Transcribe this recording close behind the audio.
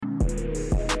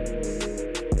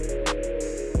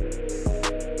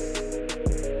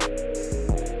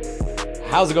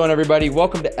How's it going, everybody?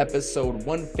 Welcome to episode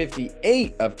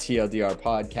 158 of TLDR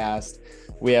Podcast.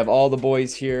 We have all the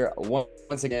boys here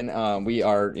once again. We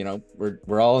are,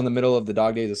 we're all in the middle of the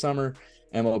dog days of summer.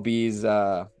 MLB's,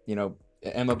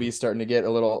 MLB's starting to get a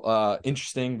little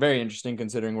interesting, very interesting,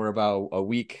 considering we're about a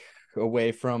week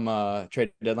away from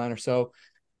trade deadline or so.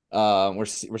 We're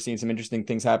seeing some interesting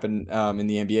things happen in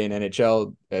the NBA and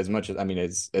NHL as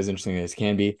interesting as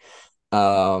can be.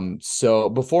 So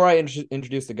before I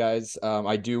introduce the guys,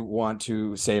 I do want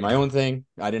to say my own thing.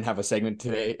 I didn't have a segment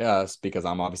today because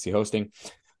I'm obviously hosting,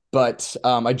 but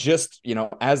I just,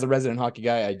 as the resident hockey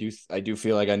guy, I do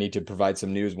feel like I need to provide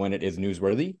some news when it is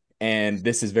newsworthy, and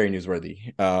this is very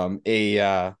newsworthy.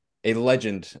 A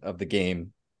legend of the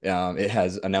game, it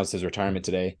has announced his retirement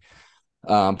today.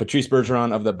 Patrice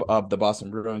Bergeron of the Boston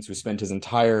Bruins, who spent his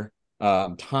entire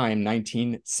time,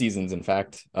 19 seasons, in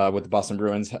fact, with the Boston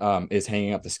Bruins, is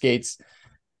hanging up the skates.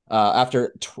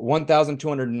 After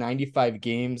 1,295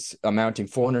 games, amounting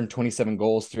 427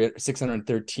 goals,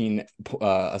 613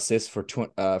 assists for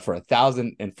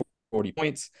 1,040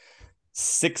 points,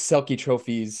 6 Selke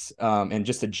trophies, and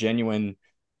just a genuine,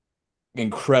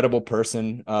 incredible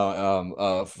person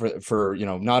for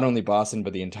not only Boston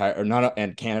but the entire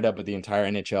and Canada but the entire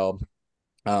NHL.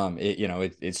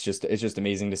 It's just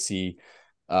amazing to see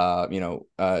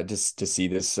just to see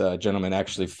this gentleman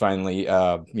actually finally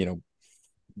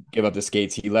give up the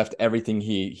skates. He left everything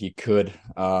he could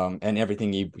and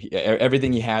everything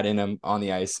he had in him on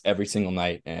the ice every single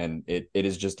night, and it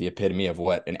is just the epitome of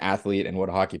what an athlete and what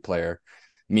a hockey player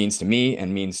means to me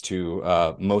and means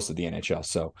to most of the NHL.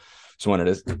 So just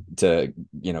wanted to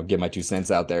get my 2 cents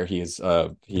out there. He is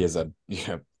a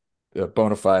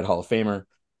bona fide Hall of Famer.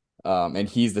 And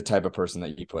he's the type of person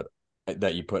that you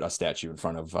put a statue in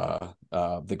front of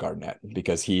the Garden,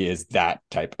 because he is that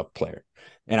type of player.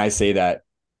 And I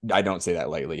don't say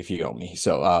that lightly, if you know me.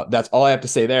 So that's all I have to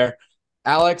say there.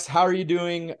 Alex, how are you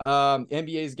doing?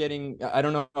 NBA is getting, I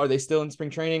don't know, are they still in spring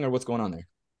training or what's going on there?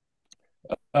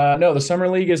 No, the summer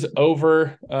league is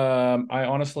over. I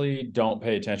honestly don't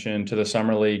pay attention to the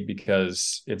summer league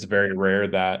because it's very rare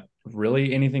that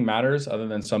really anything matters other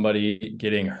than somebody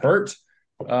getting hurt.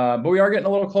 But we are getting a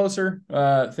little closer.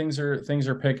 Things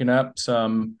are picking up.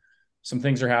 Some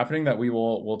things are happening that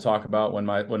we'll talk about when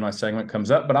my segment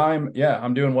comes up. But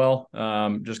I'm doing well.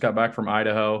 Just got back from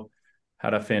Idaho,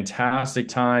 had a fantastic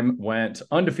time. Went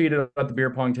undefeated at the beer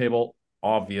pong table.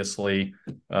 Obviously,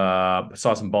 saw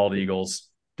some bald eagles.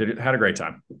 Had a great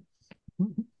time.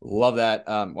 Love that.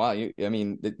 Wow.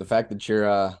 The fact that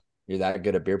you're that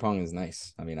good at beer pong is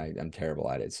nice. I mean, I'm terrible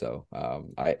at it, so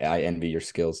I envy your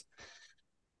skills.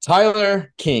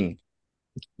 Tyler King,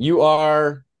 you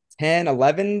are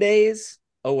 11 days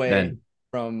away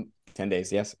from 10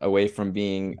 days. Yes. Away from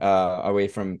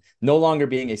no longer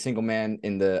being a single man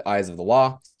in the eyes of the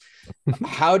law.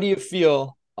 How do you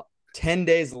feel 10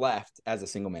 days left as a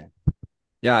single man?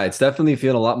 Yeah, it's definitely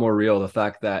feeling a lot more real. The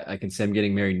fact that I can say I'm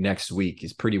getting married next week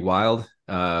is pretty wild.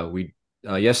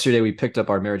 Yesterday we picked up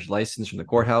our marriage license from the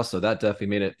courthouse, so that definitely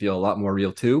made it feel a lot more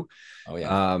real too. Oh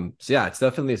yeah. So yeah, it's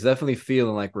definitely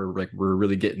feeling like we're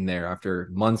really getting there after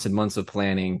months and months of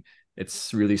planning.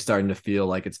 It's really starting to feel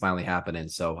like it's finally happening.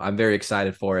 So I'm very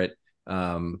excited for it.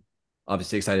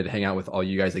 Obviously excited to hang out with all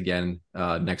you guys again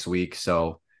next week.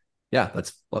 So yeah,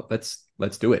 let's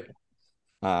do it.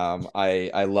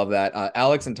 I love that.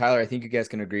 Alex and Tyler, I think you guys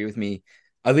can agree with me,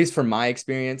 at least from my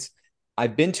experience.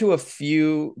 I've been to a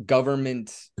few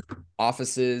government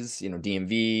offices,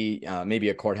 DMV, maybe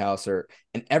a courthouse,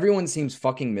 and everyone seems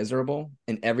fucking miserable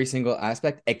in every single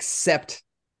aspect except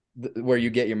where you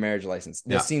get your marriage license.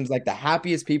 This seems like the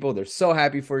happiest people. They're so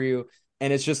happy for you,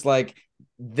 and it's just like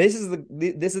this is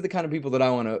the kind of people that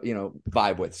I want to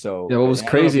vibe with. So yeah, what was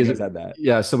crazy is that.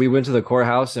 Yeah, so we went to the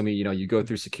courthouse and you go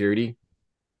through security,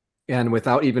 and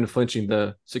without even flinching,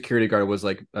 the security guard was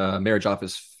like, marriage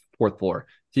office, 4th floor.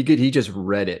 He just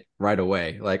read it right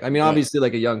away. Like, I mean, obviously,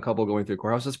 like a young couple going through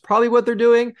courthouse is probably what they're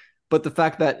doing, but the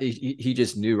fact that he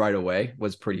just knew right away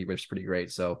was pretty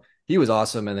great. So he was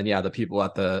awesome, and then the people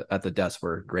at the desk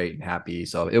were great and happy.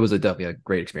 So it was definitely a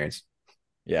great experience.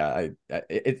 Yeah,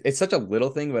 it's such a little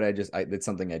thing, but it's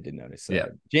something I did notice. So, yeah,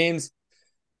 James,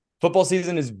 football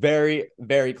season is very,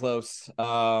 very close.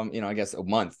 I guess a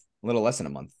little less than a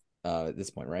month at this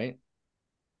point, right?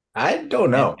 I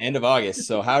don't know. End of August.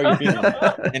 So how are you feeling?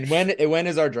 And when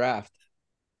is our draft?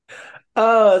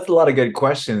 That's a lot of good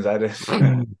questions. I just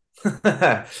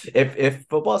if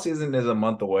football season is a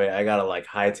month away, I gotta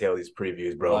hightail these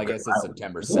previews, bro. Well, I guess it's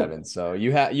September 7th, so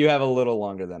you have a little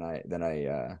longer than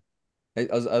I I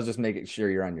was just making sure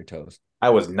you're on your toes.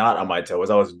 I was not on my toes.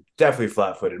 I was definitely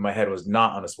flat-footed. My head was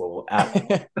not on a swivel at all.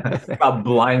 Got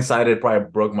blindsided, probably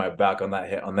broke my back on that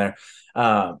hit on there.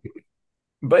 Um,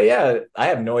 but yeah, I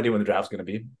have no idea when the draft's going to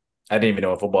be. I didn't even know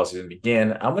when football season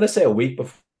began. I'm going to say a week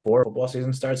before football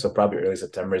season starts, so probably early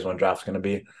September is when draft's going to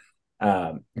be.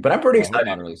 But I'm pretty I hope excited.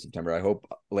 not early September. I hope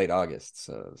late August.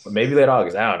 So Maybe late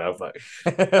August. I don't know.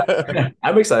 But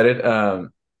I'm excited.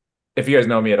 If you guys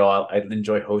know me at all, I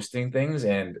enjoy hosting things,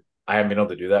 and I haven't been able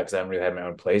to do that because I haven't really had my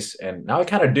own place, and now I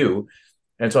kind of do.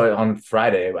 And so on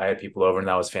Friday, I had people over, and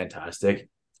that was fantastic.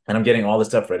 And I'm getting all the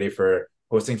stuff ready for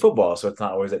hosting football, so it's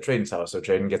not always at Traden's house. So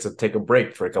Traden gets to take a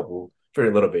break for a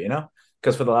little bit,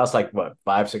 because for the last like what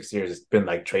 5-6 years, it's been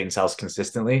like Traden's house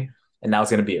consistently, and now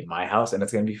it's going to be at my house, and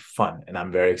it's going to be fun, and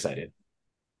I'm very excited.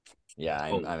 Yeah,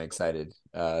 I'm excited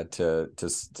to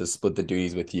split the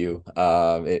duties with you.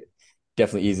 It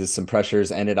definitely eases some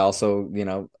pressures, and it also,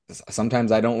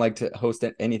 sometimes I don't like to host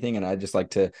anything, and I just like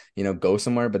to, go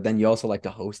somewhere. But then you also like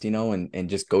to host, and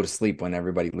just go to sleep when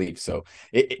everybody leaves. So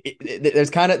there's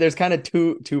kind of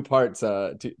two parts,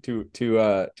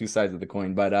 two sides of the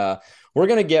coin. But we're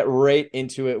gonna get right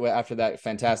into it after that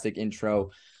fantastic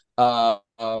intro.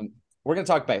 We're going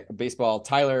to talk about baseball.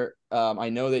 Tyler, I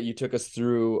know that you took us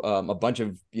through a bunch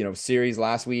of, series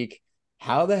last week.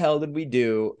 How the hell did we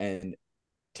do? And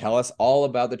tell us all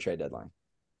about the trade deadline.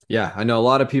 Yeah, I know a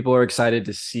lot of people are excited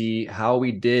to see how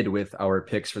we did with our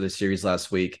picks for the series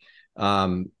last week.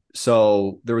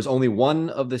 So there was only one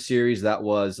of the series that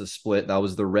was a split. That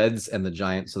was the Reds and the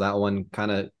Giants. So that one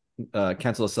kind of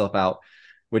canceled itself out,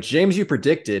 which James, you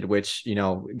predicted, which,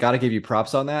 got to give you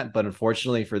props on that. But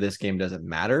unfortunately for this game doesn't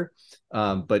matter.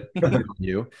 But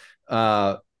you,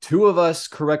 two of us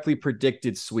correctly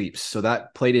predicted sweeps. So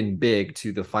that played in big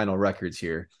to the final records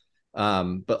here.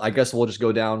 But I guess we'll just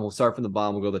go down. We'll start from the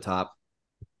bottom. We'll go to the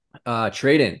top.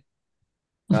 Trade in.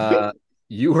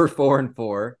 You were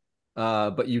 4-4,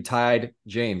 but you tied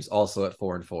James also at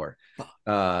 4-4.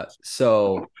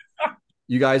 So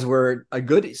you guys were a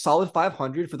good solid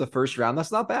 500 for the first round.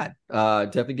 That's not bad.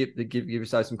 Definitely give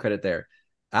yourself some credit there.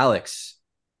 Alex,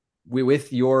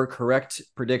 with your correct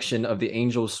prediction of the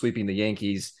Angels sweeping the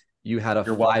Yankees, you had a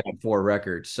 5-4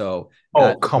 record. So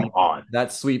come on.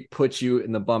 That sweep puts you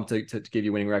in the bump to give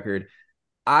you a winning record.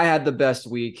 I had the best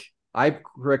week. I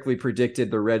correctly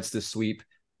predicted the Reds to sweep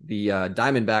the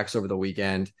Diamondbacks over the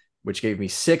weekend, which gave me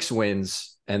 6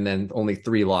 wins and then only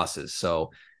 3 losses. So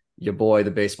your boy,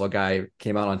 the baseball guy,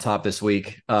 came out on top this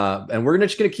week. And we're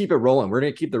just going to keep it rolling. We're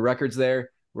going to keep the records there.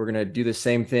 We're going to do the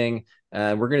same thing.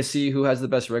 And we're going to see who has the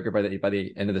best record by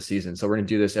the end of the season. So we're going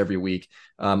to do this every week.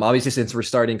 Obviously, since we're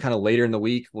starting kind of later in the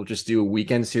week, we'll just do a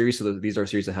weekend series. So these are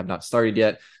series that have not started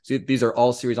yet. So these are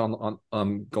all series on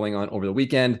going on over the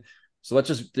weekend. So let's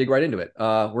just dig right into it.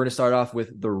 We're going to start off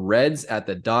with the Reds at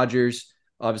the Dodgers.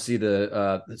 Obviously,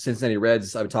 the Cincinnati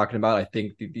Reds I've been talking about. I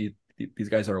think these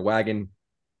guys are a wagon.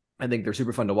 I think they're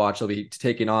super fun to watch. They'll be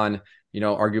taking on,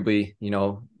 arguably,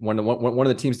 one of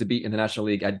the teams to beat in the National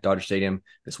League at Dodger Stadium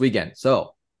this weekend.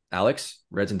 So, Alex,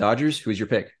 Reds and Dodgers, who's your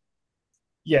pick?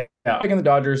 Yeah, picking the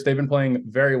Dodgers. They've been playing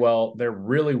very well. They're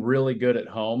really, really good at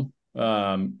home.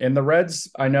 And the Reds,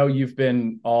 I know you've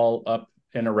been all up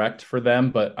and erect for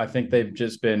them, but I think they've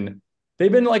been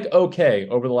like okay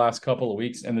over the last couple of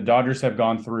weeks. And the Dodgers have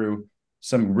gone through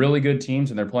some really good teams,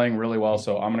 and they're playing really well.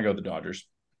 So I'm going to go with the Dodgers.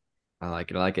 I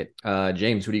like it.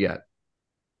 James, who do you got?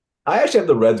 I actually have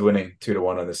the Reds winning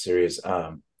 2-1 on this series.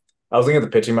 I was looking at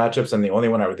the pitching matchups, and the only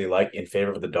one I really like in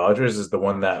favor of the Dodgers is the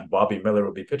one that Bobby Miller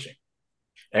will be pitching.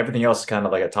 Everything else is kind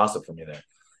of like a toss-up for me there.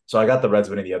 So I got the Reds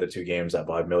winning the other 2 games that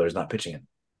Bobby Miller is not pitching in.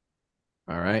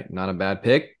 All right, not a bad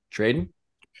pick. Traden?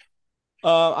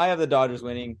 I have the Dodgers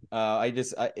winning.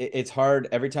 It's hard.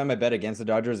 Every time I bet against the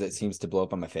Dodgers, it seems to blow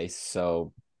up on my face.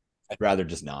 So I'd rather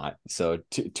just not. So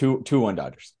 2-1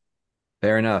 Dodgers.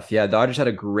 Fair enough. Yeah, Dodgers had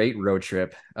a great road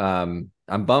trip. I'm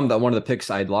bummed that one of the picks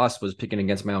I'd lost was picking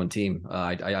against my own team.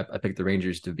 I picked the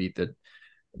Rangers to beat the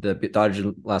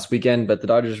Dodgers last weekend, but the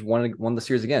Dodgers won the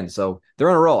series again. So they're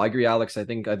on a roll. I agree, Alex. I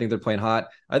think they're playing hot.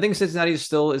 I think Cincinnati is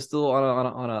still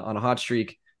on a hot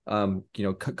streak. Coming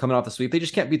off the sweep, they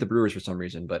just can't beat the Brewers for some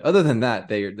reason. But other than that,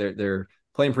 they're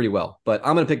playing pretty well. But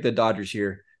I'm going to pick the Dodgers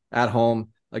here at home.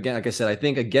 Again, like I said, I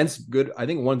think one of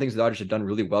the things the Dodgers have done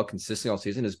really well consistently all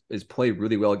season is play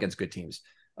really well against good teams.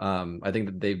 I think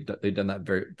that they've done that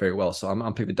very, very well. So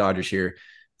I'm picking the Dodgers here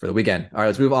for the weekend. All right,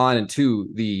 let's move on to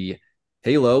the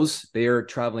Halos. They are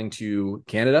traveling to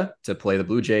Canada to play the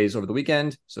Blue Jays over the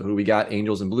weekend. So who do we got?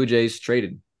 Angels and Blue Jays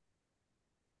traded.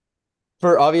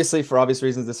 For obvious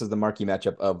reasons, this is the marquee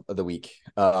matchup of the week.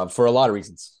 For a lot of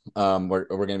reasons. We're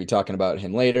going to be talking about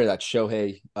him later. That's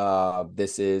Shohei.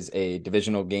 This is a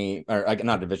divisional game, or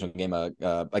not a divisional game,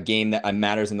 a game that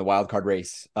matters in the wild card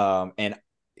race. And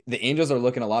the Angels are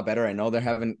looking a lot better. I know they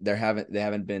haven't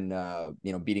been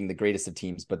beating the greatest of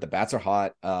teams, but the bats are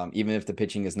hot. Even if the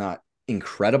pitching is not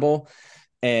incredible.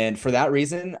 And for that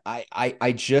reason,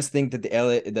 I just think that the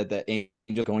Angels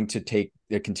are going to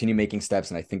continue making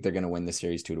steps, and I think they're going to win the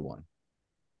series 2-1.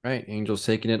 Right, Angels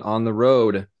taking it on the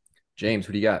road. James,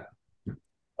 what do you got?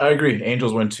 I agree.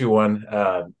 Angels win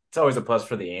 2-1. It's always a plus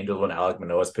for the Angels when Alek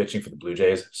Manoah is pitching for the Blue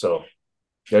Jays. So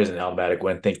there's an automatic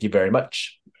win. Thank you very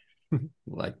much.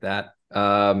 Like that.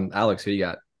 Alex, who do you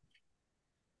got?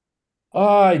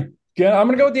 Yeah, I'm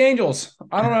gonna go with the Angels.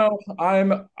 I don't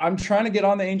know. I'm trying to get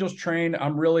on the Angels train.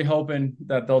 I'm really hoping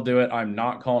that they'll do it. I'm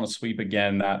not calling a sweep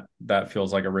again. That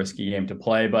feels like a risky game to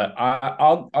play, but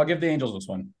I'll give the Angels this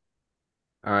one.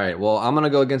 All right. Well, I'm gonna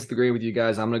go against the grain with you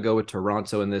guys. I'm gonna go with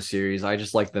Toronto in this series. I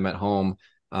just like them at home.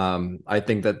 I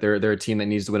think that they're a team that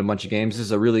needs to win a bunch of games. This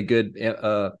is a really good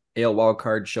AL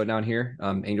wildcard showdown here.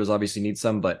 Angels obviously need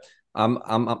some, but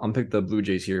I'm picking the Blue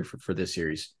Jays here for this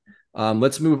series.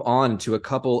 Let's move on to a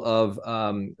couple of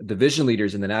division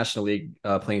leaders in the National League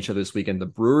playing each other this weekend. The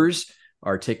Brewers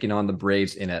are taking on the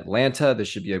Braves in Atlanta. This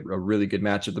should be a really good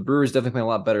matchup. The Brewers definitely playing a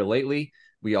lot better lately.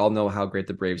 We all know how great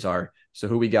the Braves are. So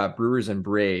who we got? Brewers and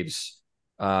Braves.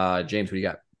 James, what do you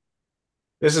got?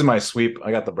 This is my sweep.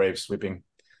 I got the Braves sweeping.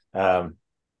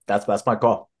 That's my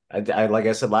call. I like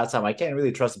I said last time, I can't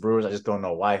really trust the Brewers. I just don't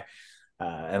know why.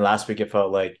 And last week it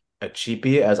felt like a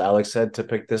cheapie, as Alex said, to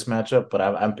pick this matchup, but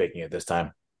I'm picking it this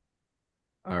time.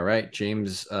 All right.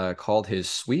 James called his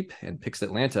sweep and picks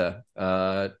Atlanta.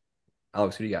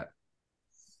 Alex, who do you got?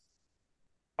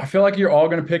 I feel like you're all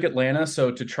going to pick Atlanta.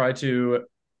 So to try to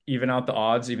even out the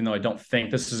odds, even though I don't think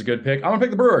this is a good pick, I'm going to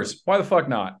pick the Brewers. Why the fuck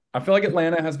not? I feel like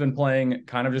Atlanta has been playing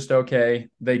kind of just okay.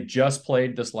 They just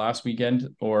played this last weekend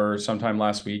or sometime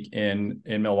last week in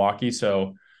Milwaukee.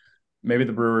 So maybe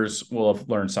the Brewers will have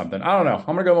learned something. I don't know. I'm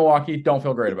going to go Milwaukee. Don't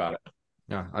feel great about it.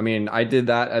 Yeah, I mean, I did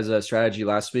that as a strategy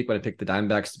last week when I picked the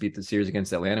Diamondbacks to beat the series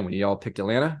against Atlanta when you all picked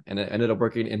Atlanta, and it ended up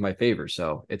working in my favor.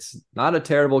 So it's not a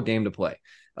terrible game to play.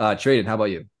 Traden, how about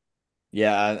you?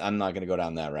 Yeah, I'm not going to go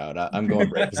down that route. I'm going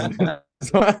Braves.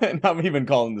 I'm even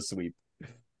calling the sweep.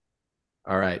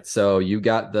 All right, so you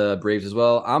got the Braves as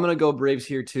well. I'm going to go Braves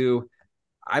here too.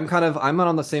 I'm not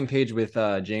on the same page with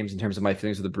James in terms of my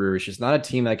feelings of the Brewers. It's just not a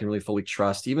team that I can really fully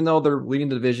trust, even though they're leading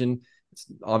the division. It's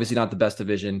obviously not the best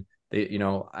division.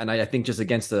 And I think just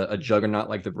against a juggernaut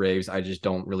like the Braves, I just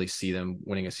don't really see them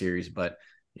winning a series. But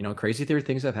crazy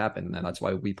things have happened, and that's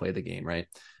why we play the game, right?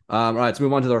 All right, let's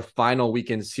move on to our final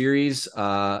weekend series.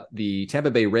 The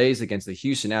Tampa Bay Rays against the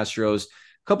Houston Astros. A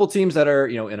couple teams that are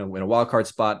in a wild card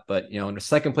spot, but in the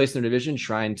second place in their division,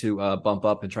 trying to bump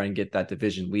up and try and get that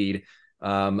division lead.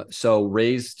 So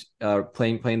Rays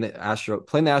playing the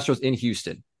Astros in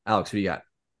Houston. Alex, who do you got?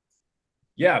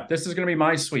 Yeah, this is going to be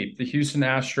my sweep. The Houston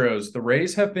Astros. The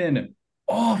Rays have been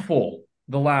awful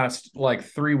the last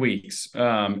 3 weeks.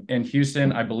 In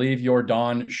Houston, I believe your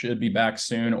Don should be back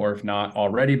soon, or if not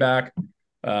already back.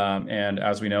 And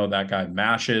as we know, that guy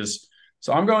mashes.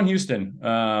 So I'm going Houston.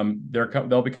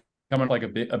 They'll be coming like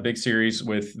a big series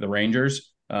with the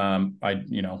Rangers.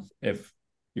 If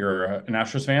you're an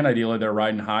Astros fan, ideally they're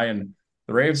riding high, and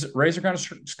the Rays are kind of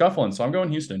scuffling. So I'm going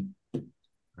Houston.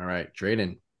 All right,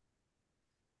 Drayden.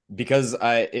 Because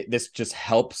this just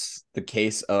helps the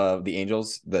case of the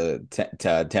Angels. The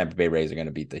Tampa Bay Rays are going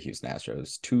to beat the Houston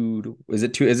Astros. Is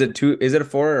it a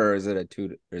 4 or is it a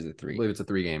 2 or is it 3? I believe it's a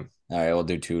 3 game. All right, we'll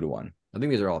do 2-1. I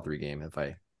think these are all 3 game. If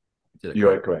I did it You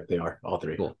are correct. They are all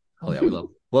 3. Cool. Oh yeah, we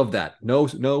love that. No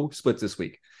splits this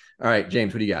week. All right,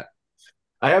 James, what do you got?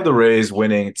 I have the Rays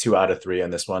winning 2 out of 3 on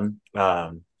this one.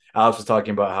 Alex was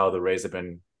talking about how the Rays have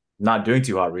been not doing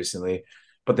too hot recently.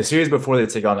 But the series before they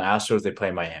take on the Astros, they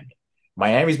play Miami.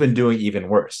 Miami's been doing even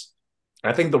worse.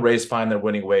 I think the Rays find their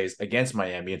winning ways against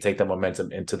Miami and take that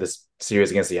momentum into this series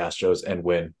against the Astros and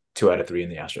win 2 out of 3 in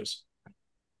the Astros.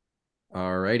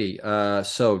 All righty.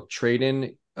 So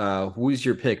Traden, who's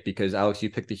your pick? Because Alex, you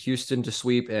picked the Houston to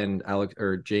sweep, and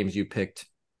James, you picked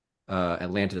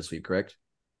Atlanta to sweep, correct?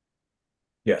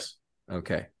 Yes.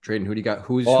 Okay. Traden, who do you got?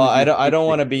 I don't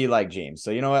want to be like James. So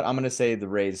you know what? I'm going to say the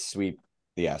Rays sweep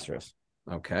the Astros.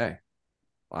 Okay.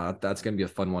 Wow, that's gonna be a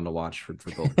fun one to watch for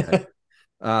both guys.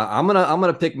 I'm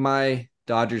gonna pick my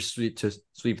Dodgers sweep to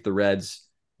sweep the Reds,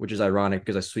 which is ironic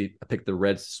because I picked the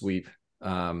Reds sweep. So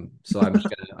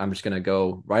I'm just gonna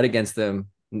go right against them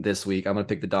this week. I'm gonna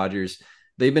pick the Dodgers.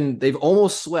 They've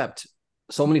almost swept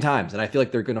so many times, and I feel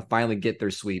like they're going to finally get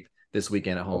their sweep this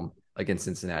weekend at home against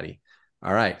Cincinnati.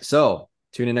 All right, so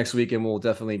tune in next week, and we'll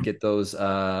definitely get those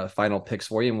final picks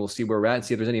for you, and we'll see where we're at and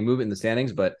see if there's any movement in the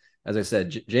standings. But as I said,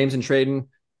 James and Traden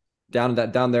down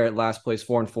there at last place,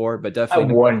 4-4, but definitely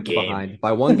by one game behind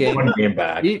by one game, one game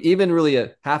back. Even really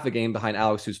a half a game behind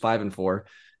Alex, who's 5-4.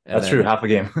 That's true, half a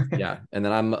game. Yeah, and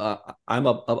then I'm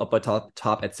up at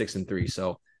top at 6-3.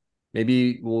 So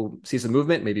maybe we'll see some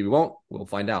movement, maybe we won't. We'll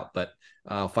find out, but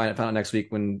find out next week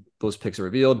when those picks are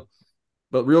revealed.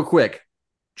 But real quick,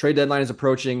 trade deadline is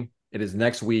approaching. It is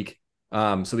next week,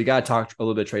 so we got to talk a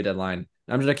little bit of trade deadline.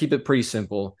 I'm just gonna keep it pretty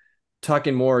simple,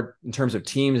 talking more in terms of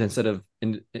teams instead of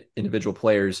individual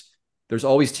players. There's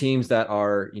always teams that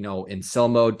are, in sell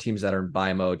mode, teams that are in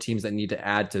buy mode, teams that need to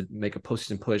add to make a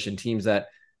postseason push, and teams that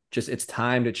just, it's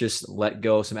time to just let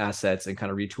go some assets and kind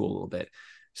of retool a little bit.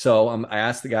 So I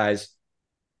asked the guys,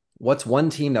 what's one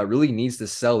team that really needs to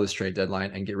sell this trade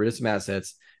deadline and get rid of some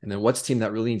assets? And then what's a team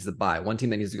that really needs to buy? One team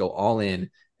that needs to go all in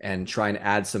and try and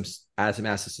add some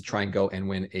assets to try and go and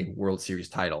win a World Series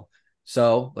title.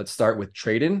 So let's start with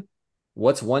Traden.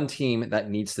 What's one team that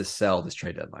needs to sell this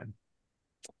trade deadline?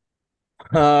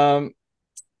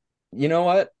 You know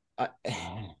what?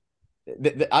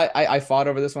 I fought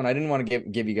over this one. I didn't want to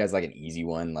give you guys like an easy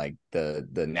one, like the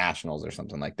Nationals or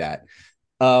something like that.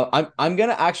 I'm going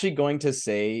to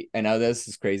say, I know this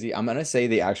is crazy, I'm gonna say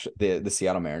the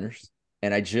Seattle Mariners,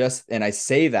 and I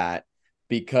say that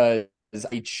because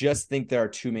I just think there are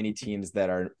too many teams that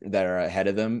are ahead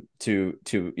of them to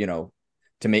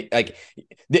make, like,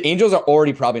 the Angels are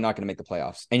already probably not going to make the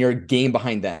playoffs, and you're a game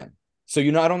behind them. So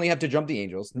you not only have to jump the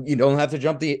Angels, you don't have to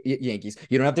jump the Yankees,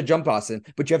 you don't have to jump Boston,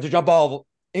 but you have to jump all of them,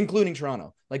 including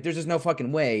Toronto. Like, there's just no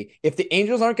fucking way. If the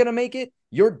Angels aren't going to make it,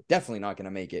 you're definitely not going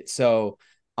to make it. So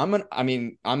I'm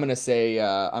gonna say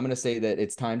that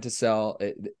it's time to sell.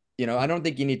 I don't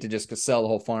think you need to just sell the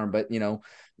whole farm, but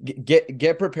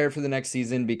get prepared for the next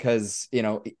season, because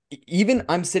even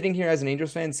I'm sitting here as an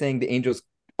Angels fan saying the Angels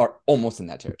are almost in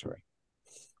that territory.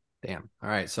 Damn. All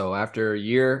right. So after a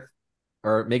year,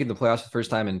 or making the playoffs for the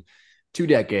first time in 2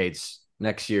 decades,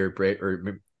 next year,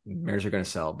 Mariners are going to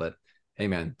sell. But hey,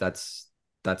 man, that's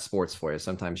sports for you.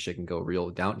 Sometimes shit can go real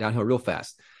downhill real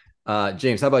fast.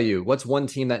 James, how about you? What's one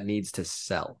team that needs to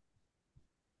sell?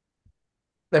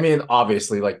 I mean,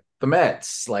 obviously, like the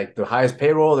Mets, like the highest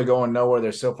payroll, they're going nowhere.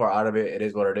 They're so far out of it. It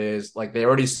is what it is. Like, they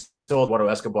already sold Eduardo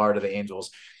Escobar to the Angels.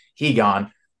 He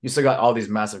gone. You still got all these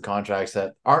massive contracts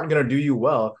that aren't going to do you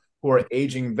well, who are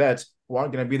aging vets who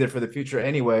aren't going to be there for the future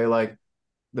anyway. Like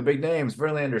the big names,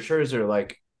 Verlander, Scherzer,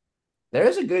 like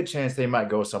there's a good chance they might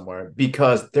go somewhere,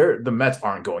 because the Mets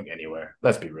aren't going anywhere.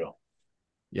 Let's be real.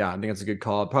 Yeah, I think that's a good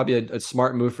call. Probably a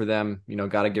smart move for them.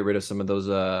 Got to get rid of some of those,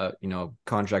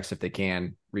 contracts if they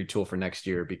can, retool for next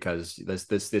year, because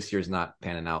this year's not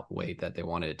panning out the way that they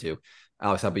wanted it to.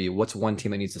 Alex, how about you? What's one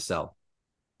team that needs to sell?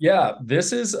 Yeah,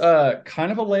 this is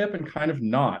kind of a layup and kind of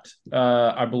not.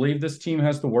 I believe this team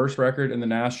has the worst record in the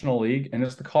National League, and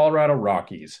it's the Colorado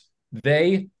Rockies.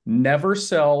 They never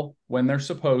sell when they're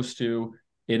supposed to.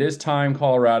 It is time,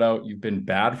 Colorado. You've been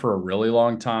bad for a really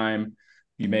long time.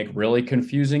 You make really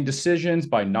confusing decisions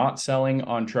by not selling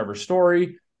on Trevor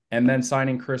Story and then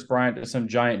signing Chris Bryant to some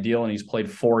giant deal, and he's played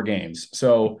 4 games.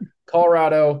 So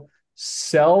Colorado,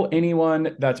 sell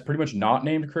anyone that's pretty much not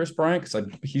named Chris Bryant, because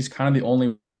he's kind of the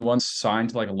only one signed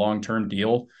to like a long-term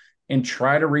deal, and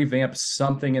try to revamp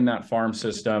something in that farm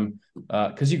system,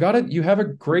 because you have a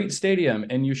great stadium,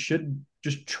 and you should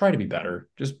just try to be better.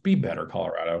 Just be better,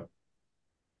 Colorado.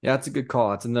 Yeah, that's a good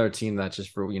call. That's another team that just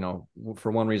for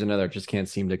one reason or another just can't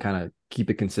seem to kind of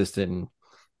keep it consistent. And,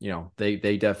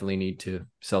 they definitely need to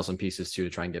sell some pieces too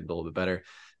to try and get a little bit better.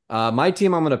 My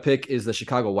team I'm going to pick is the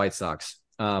Chicago White Sox.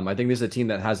 I think this is a team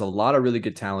that has a lot of really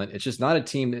good talent. It's just not a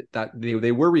team that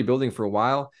they were rebuilding for a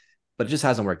while, but it just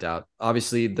hasn't worked out.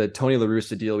 Obviously, the Tony La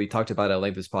Russa deal, we talked about at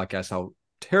length this podcast, how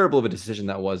terrible of a decision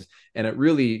that was. And it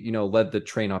really, led the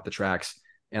train off the tracks.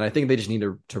 And I think they just need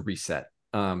to reset.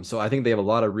 So I think they have a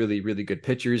lot of really, really good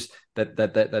pitchers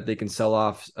that they can sell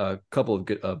off, a couple of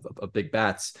good of big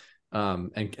bats,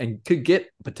 and could get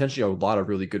potentially a lot of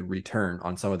really good return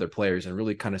on some of their players and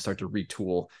really kind of start to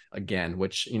retool again,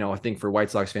 which, I think for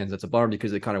White Sox fans, that's a bummer,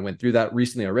 because they kind of went through that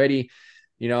recently already,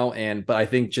 but I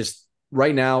think just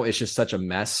right now it's just such a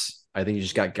mess. I think you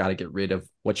just got to get rid of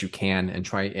what you can and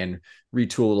try and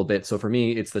retool a little bit. So for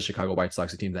me, it's the Chicago White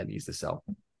Sox, a team that needs to sell.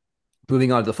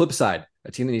 Moving on to the flip side,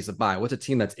 a team that needs to buy. What's a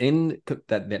team that's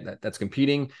that's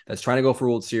competing, that's trying to go for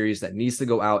World Series, that needs to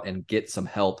go out and get some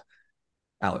help?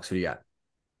 Alex, who do you got?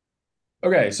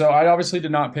 Okay, so I obviously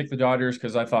did not pick the Dodgers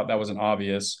because I thought that was an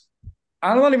obvious.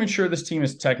 I'm not even sure this team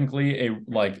is technically a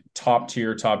like top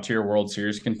tier World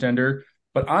Series contender,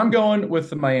 but I'm going with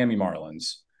the Miami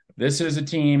Marlins. This is a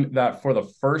team that for the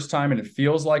first time, and it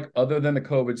feels like other than the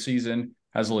COVID season,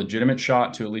 has a legitimate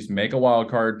shot to at least make a wild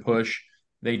card push.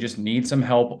 They just need some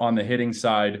help on the hitting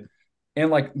side. And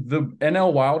like the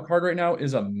NL wild card right now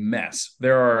is a mess.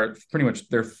 There are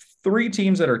three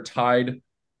teams that are tied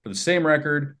for the same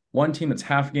record, one team that's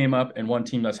half game up and one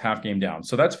team that's half game down.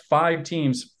 So that's five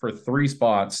teams for three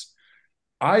spots.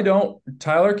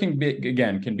 Tyler can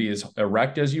be as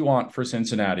erect as you want for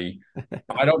Cincinnati.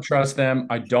 I don't trust them.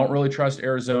 I don't really trust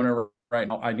Arizona right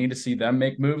now. I need to see them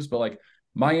make moves, but like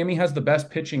Miami has the best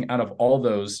pitching out of all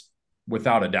those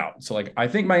without a doubt. So like I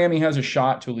think Miami has a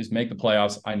shot to at least make the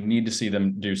playoffs. I need to see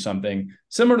them do something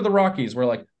similar to the Rockies where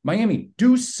like Miami,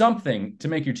 do something to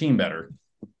make your team better.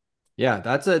 Yeah,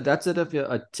 that's a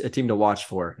team to watch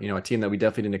for. You know, a team that we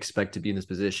definitely didn't expect to be in this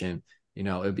position. You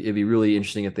know, it'd be really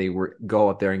interesting if they were go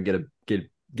out there and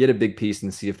get a big piece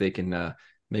and see if they can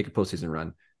make a postseason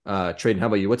run. Traden, how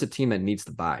about you? What's a team that needs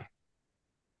to buy?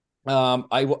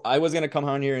 I was gonna come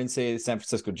on here and say the San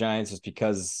Francisco Giants just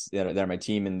because they're my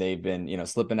team and they've been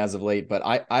slipping as of late. But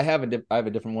I have a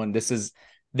different one. This is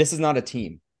not a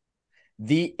team.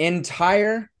 The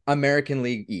entire American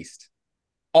League East,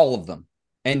 all of them,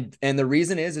 and the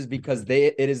reason is because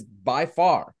it is by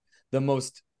far the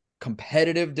most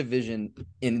competitive division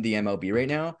in the MLB right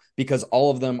now because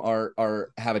all of them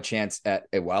have a chance at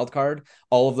a wild card.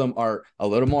 All of them are a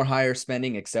little more higher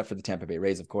spending, except for the Tampa Bay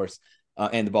Rays, of course.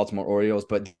 And the Baltimore Orioles,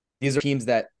 but these are teams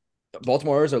that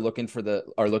Baltimore Orioles are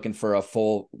looking for a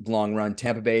full long run.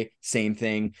 Tampa Bay, same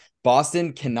thing.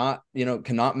 Boston cannot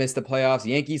miss the playoffs.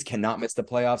 Yankees cannot miss the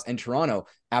playoffs, and Toronto,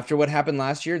 after what happened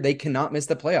last year, they cannot miss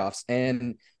the playoffs.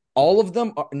 And all of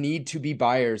them need to be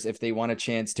buyers if they want a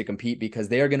chance to compete because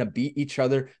they are going to beat each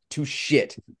other to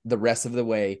shit the rest of the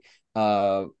way.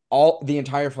 The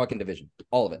entire fucking division,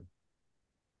 all of it.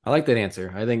 I like that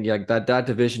answer. I think that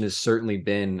division has certainly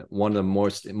been one of the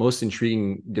most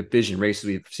intriguing division races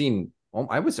we've seen.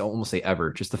 I would almost say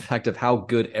ever. Just the fact of how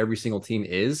good every single team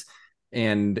is,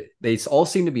 and they all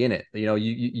seem to be in it. You know,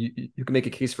 you can make a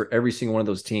case for every single one of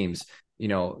those teams.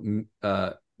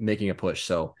 Making a push.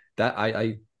 So that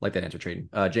I like that answer,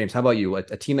 Traden. James, how about you? A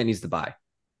team that needs to buy.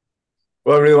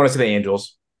 Well, I really want to see the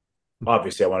Angels.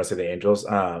 Obviously, I want to see the Angels.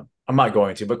 I'm not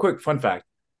going to, but quick fun fact: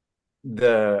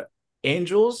 the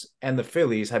Angels and the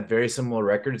Phillies had very similar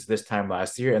records this time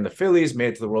last year, and the Phillies made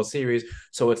it to the World Series,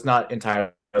 so it's not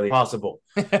entirely possible.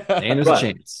 And there's a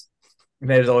chance.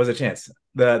 There's always a chance.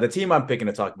 The team I'm picking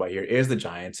to talk about here is the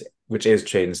Giants, which is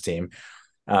Traden's team.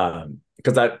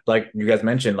 Because that, like you guys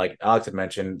mentioned, like Alex had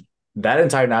mentioned, that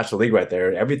entire National League right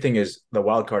there, everything is the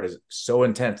wild card is so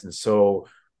intense and so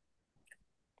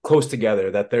close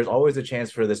together that there's always a chance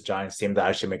for this Giants team to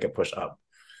actually make a push up.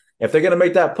 If they're going to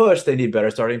make that push, they need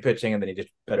better starting pitching and they need a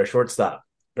better shortstop.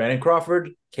 Brandon Crawford,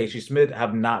 Casey Smith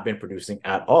have not been producing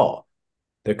at all.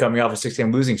 They're coming off a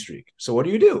 6-game losing streak. So what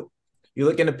do? You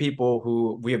look into people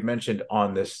who we have mentioned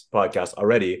on this podcast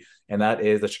already, and that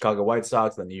is the Chicago White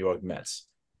Sox, the New York Mets.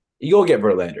 You go get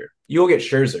Verlander. You go get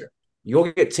Scherzer. You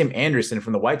go get Tim Anderson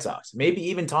from the White Sox. Maybe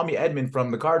even Tommy Edman from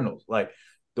the Cardinals. Like,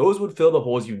 those would fill the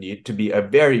holes you need to be a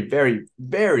very, very,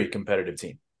 very competitive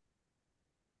team.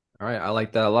 All right, I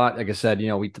like that a lot. Like I said,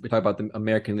 we talk about the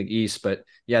American League East, but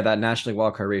yeah, that National League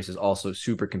wildcard race is also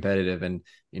super competitive. And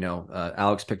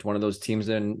Alex picked one of those teams,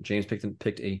 and James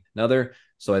picked another.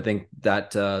 So I think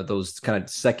that those kind of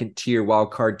second tier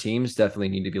wildcard teams definitely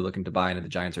need to be looking to buy, and the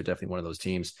Giants are definitely one of those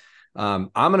teams.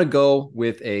 I'm gonna go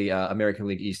with a American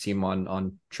League East team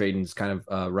on Traden's kind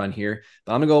of run here,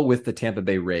 but I'm gonna go with the Tampa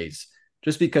Bay Rays.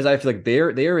 Just because I feel like they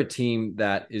are a team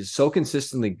that is so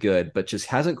consistently good, but just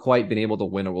hasn't quite been able to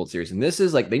win a World Series. And this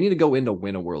is like they need to go in to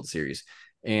win a World Series.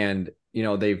 And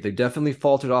they've definitely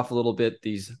faltered off a little bit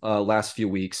these last few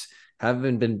weeks.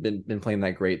 Haven't been playing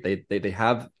that great. They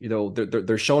have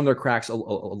they're showing their cracks a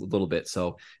little bit.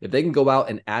 So if they can go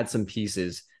out and add some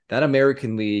pieces, that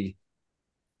American League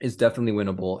is definitely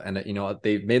winnable. And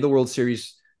they've made the World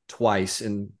Series twice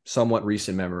in somewhat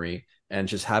recent memory, and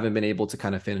just haven't been able to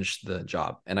kind of finish the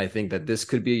job. And I think that this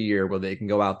could be a year where they can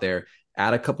go out there,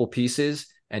 add a couple pieces,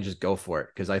 and just go for it.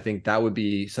 Because I think that would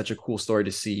be such a cool story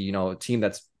to see, a team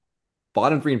that's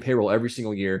bottom three in payroll every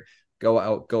single year, go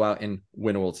out and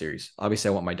win a World Series. Obviously,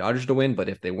 I want my Dodgers to win, but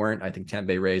if they weren't, I think Tampa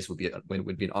Bay Rays would be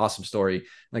an awesome story.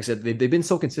 Like I said, they've been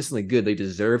so consistently good. They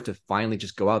deserve to finally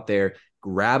just go out there,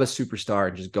 grab a superstar,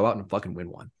 and just go out and fucking win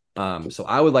one. So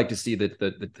I would like to see the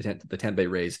Tampa Bay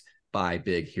Rays buy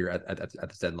big here at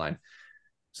this deadline.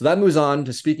 So that moves on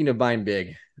to, speaking of buying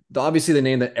big, obviously the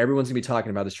name that everyone's gonna be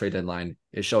talking about this trade deadline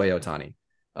is Shohei Ohtani.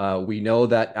 We know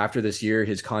that after this year,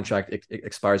 his contract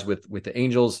expires with the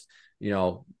Angels.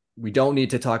 We don't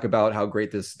need to talk about how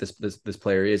great this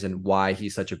player is and why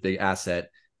he's such a big asset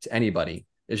to anybody.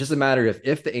 It's just a matter of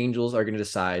if the Angels are going to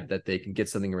decide that they can get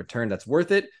something in return that's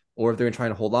worth it, or if they're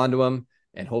trying to hold on to him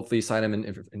and hopefully sign him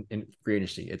in free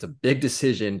agency. It's a big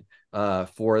decision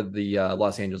for the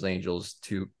Los Angeles Angels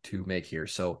to make here.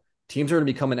 So teams are going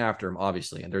to be coming after him,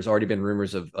 obviously. And there's already been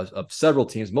rumors of several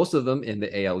teams, most of them in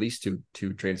the AL East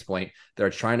to Trade's point, that are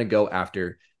trying to go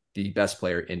after the best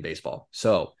player in baseball.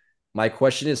 So my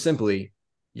question is simply,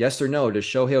 yes or no, does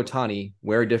Shohei Ohtani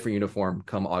wear a different uniform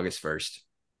come August 1st?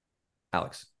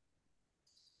 Alex?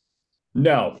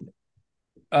 No.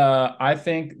 I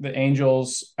think the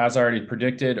Angels, as I already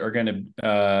predicted, are going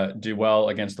to do well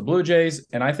against the Blue Jays.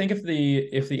 And I think if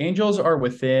the Angels are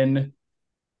within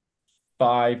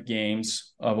 5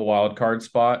 games of a wild card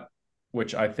spot,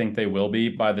 which I think they will be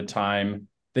by the time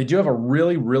they do have a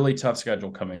really, really tough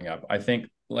schedule coming up. I think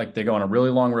like they go on a really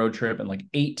long road trip and like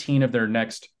 18 of their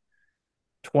next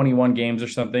 21 games or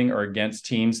something are against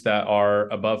teams that are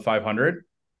above 500,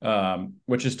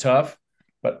 which is tough.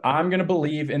 But I'm going to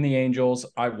believe in the Angels.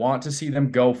 I want to see them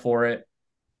go for it.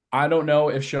 I don't know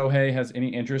if Shohei has any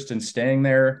interest in staying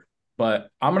there, but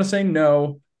I'm going to say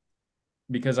no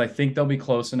because I think they'll be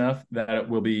close enough that it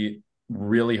will be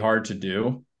really hard to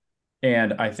do.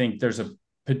 And I think there's a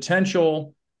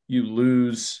potential you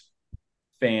lose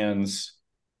fans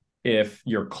if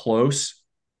you're close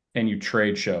and you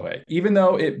trade Shohei. Even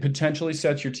though it potentially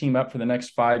sets your team up for the next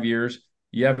 5 years,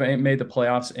 you haven't made the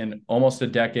playoffs in almost a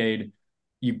decade.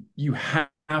 You have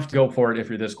to go for it if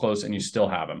you're this close and you still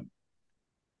have him.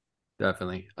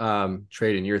 Definitely.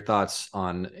 Trading, your thoughts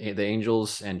on the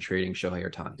Angels and trading Shohei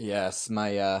Ohtani? Yes,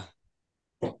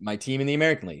 my team in the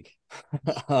American League.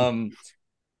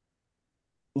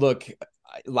 Look,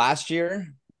 last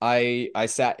year I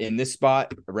sat in this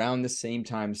spot around the same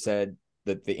time, said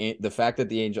that the fact that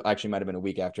the Angels actually might have been a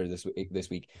week after this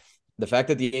week, the fact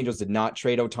that the Angels did not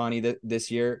trade Ohtani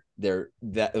this year,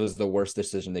 that was the worst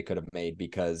decision they could have made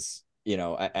because,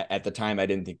 at the time I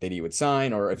didn't think that he would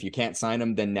sign, or if you can't sign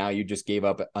him, then now you just gave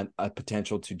up a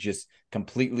potential to just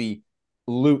completely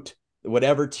loot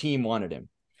whatever team wanted him.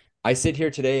 I sit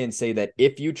here today and say that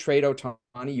if you trade Ohtani,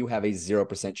 you have a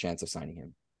 0% chance of signing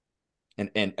him. And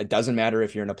it doesn't matter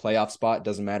if you're in a playoff spot,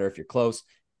 doesn't matter if you're close,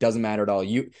 doesn't matter at all.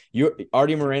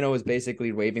 Artie Moreno is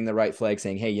basically waving the right flag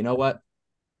saying, hey, you know what?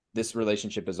 This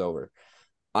relationship is over.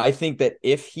 I think that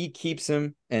if he keeps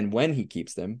him and when he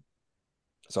keeps them,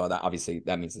 so that obviously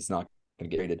that means it's not going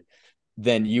to get traded,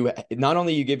 then you not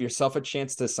only you give yourself a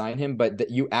chance to sign him, but that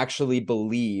you actually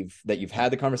believe that you've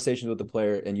had the conversations with the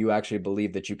player and you actually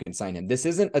believe that you can sign him. This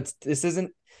is a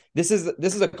Connor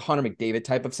McDavid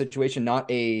type of situation, not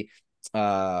a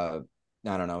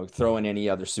I don't know, throw in any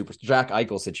other super Jack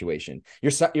Eichel situation.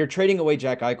 You're trading away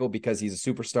Jack Eichel because he's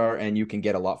a superstar and you can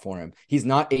get a lot for him. He's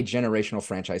not a generational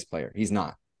franchise player. He's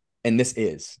not. And this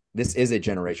is a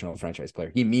generational franchise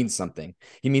player. He means something.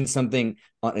 He means something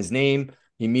on his name.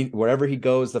 He means wherever he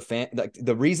goes,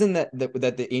 the reason that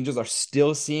the Angels are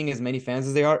still seeing as many fans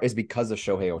as they are is because of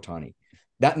Shohei Ohtani.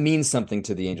 That means something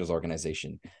to the Angels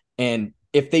organization. And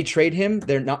if they trade him,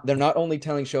 they're not only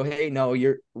telling Shohei, no,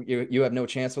 you have no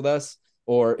chance with us,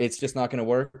 or it's just not going to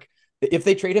work. If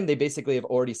they trade him, they basically have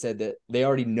already said that they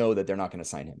already know that they're not going to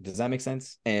sign him. Does that make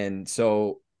sense? And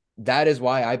so that is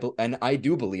why I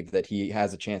do believe that he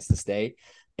has a chance to stay.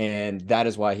 And that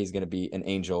is why he's going to be an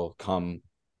Angel come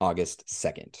August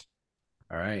 2nd.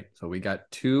 All right. So we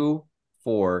got 2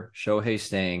 for Shohei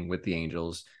staying with the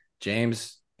Angels.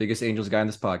 James, biggest Angels guy in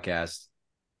this podcast.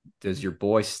 Does your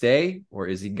boy stay or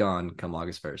is he gone come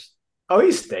August 1st? Oh,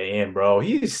 he's staying, bro.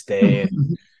 He's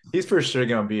staying. He's for sure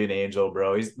going to be an Angel,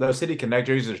 bro. Those city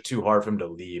connectors are too hard for him to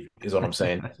leave, is what I'm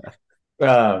saying.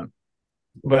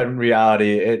 But in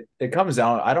reality, it comes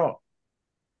down. I don't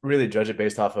really judge it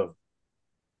based off of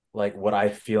like what I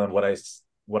feel and what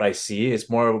I see. It's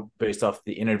more based off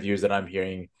the interviews that I'm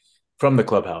hearing from the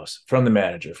clubhouse, from the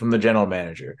manager, from the general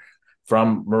manager,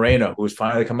 from Moreno, who's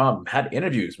finally come out and had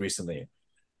interviews recently.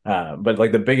 But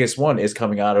like the biggest one is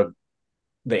coming out of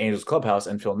the Angels clubhouse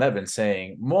and Phil Nevin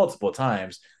saying multiple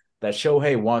times that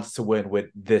Shohei wants to win with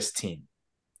this team.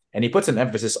 And he puts an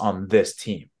emphasis on this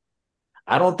team.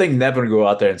 I don't think Nevin would go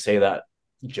out there and say that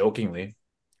jokingly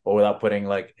or without putting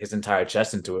like his entire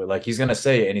chest into it. Like he's going to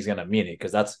say it and he's going to mean it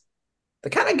because that's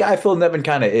the kind of guy Phil Nevin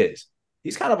kind of is.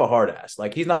 He's kind of a hard ass.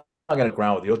 Like he's not going to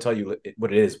ground with you. He'll tell you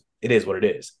what it is. It is what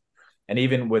it is. And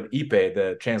even with Ipe,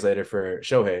 the translator for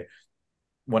Shohei,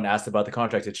 when asked about the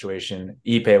contract situation,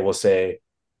 Ipe will say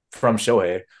from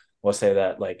Shohei, will say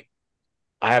that, like,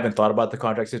 I haven't thought about the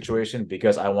contract situation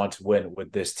because I want to win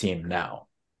with this team now.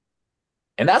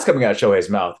 And that's coming out of Shohei's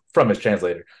mouth from his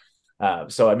translator.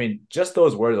 So, I mean, just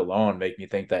those words alone make me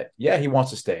think that, yeah, he wants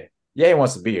to stay. Yeah, he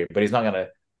wants to be here, but he's not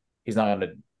gonna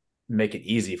make it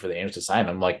easy for the Angels to sign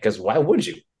him. Like, because why would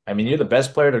you? I mean, you're the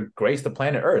best player to grace the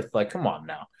planet Earth. Like, come on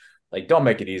now. Like, don't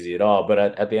make it easy at all. But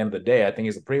at the end of the day, I think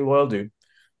he's a pretty loyal dude.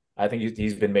 I think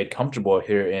he's been made comfortable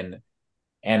here in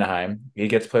Anaheim. He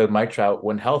gets to play with Mike Trout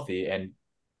when healthy, and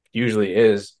usually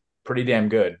is pretty damn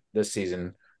good this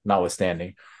season,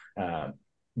 notwithstanding.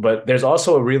 But there's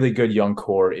also a really good young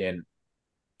core in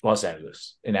Los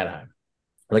Angeles, in Anaheim,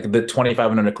 like the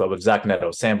 25 and under club with Zach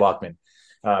Neto, Sam Blockman,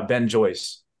 Ben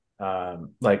Joyce,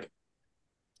 like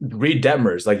Reed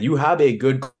Detmers. Like, you have a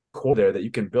good core there that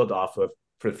you can build off of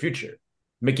for the future.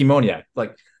 Mickey Moniak,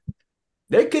 like,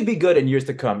 they could be good in years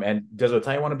to come. And does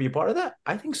Ohtani want to be a part of that?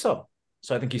 I think so.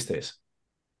 So I think he stays.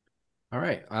 All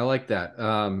right, I like that.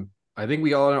 I think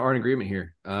we all are in agreement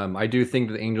here. I do think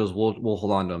that the Angels will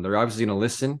hold on to him. They're obviously going to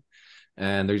listen,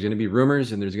 and there's going to be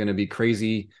rumors, and there's going to be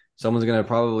crazy. Someone's going to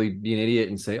probably be an idiot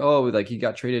and say, "Oh, like he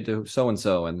got traded to so and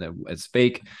so, and it's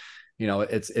fake." You know,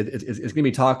 it's going to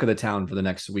be talk of the town for the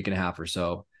next week and a half or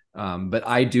so. But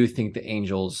I do think the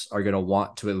Angels are going to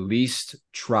want to at least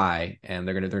try, and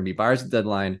they're going to be buyers at the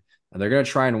deadline, and they're going to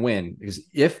try and win. Because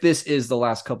if this is the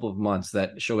last couple of months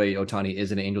that Shohei Ohtani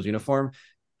is in an Angels uniform,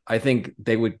 I think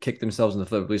they would kick themselves in the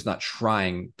foot, at least not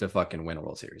trying to fucking win a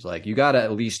World Series. Like, you got to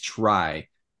at least try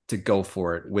to go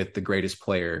for it with the greatest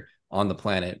player on the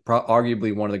planet,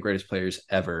 arguably one of the greatest players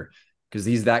ever, because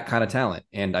he's that kind of talent.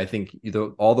 And I think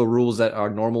all the rules that are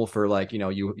normal for, like,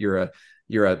 you're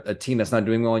a team that's not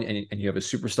doing well, and you have a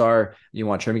superstar, you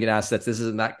want to try to get assets. This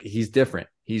isn't that. He's different.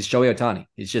 He's Shohei Ohtani.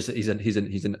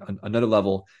 He's another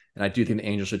level. And I do think the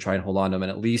Angels should try and hold on to him.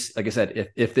 And at least, like I said,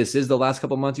 if this is the last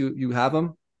couple of months you have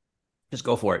him, just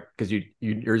go for it, because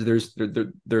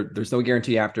there's no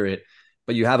guarantee after it.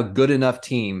 But you have a good enough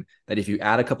team that if you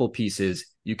add a couple pieces,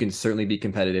 you can certainly be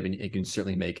competitive, and you can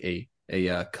certainly make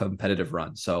a competitive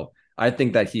run. So I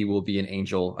think that he will be an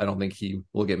Angel. I don't think he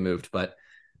will get moved, but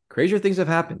crazier things have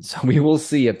happened. So we will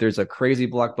see if there's a crazy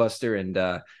blockbuster,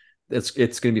 and it's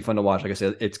going to be fun to watch. Like I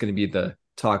said, it's going to be the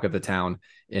talk of the town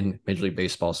in Major League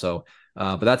Baseball. So,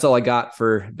 but that's all I got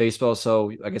for baseball.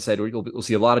 So, like I said, we'll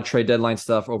see a lot of trade deadline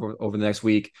stuff over the next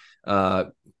week.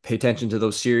 Pay attention to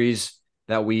those series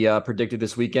that we predicted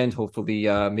this weekend. Hopefully,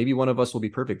 maybe one of us will be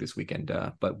perfect this weekend.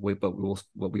 But we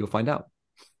will find out.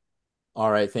 All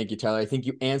right. Thank you, Tyler. I think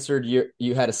you answered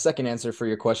you had a second answer for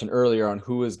your question earlier on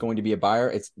who is going to be a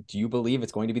buyer. Do you believe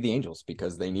it's going to be the Angels,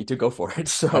 because they need to go for it?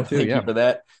 So thank you for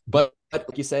that. But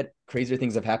like you said, crazier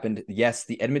things have happened. Yes,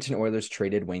 the Edmonton Oilers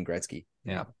traded Wayne Gretzky.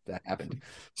 Yeah, that happened.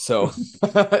 So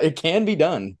it can be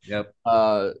done. Yep.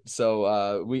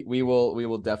 So we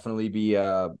will definitely be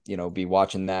be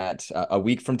watching that a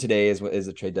week from today is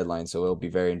the trade deadline. So it'll be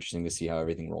very interesting to see how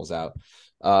everything rolls out.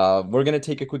 We're going to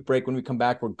take a quick break. When we come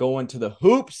back, we're going to the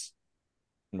hoops,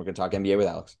 and we're going to talk NBA with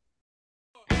Alex.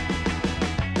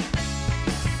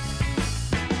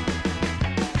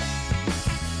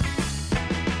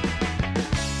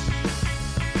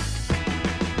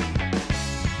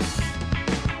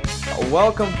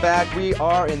 Welcome back. We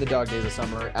are in the dog days of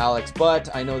summer, Alex,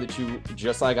 but I know that you,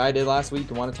 just like I did last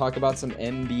week, want to talk about some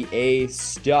NBA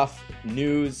stuff,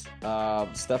 news,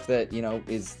 stuff that,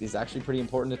 is actually pretty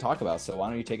important to talk about. So why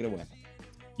don't you take it away?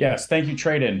 Yes, thank you,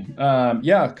 Traden.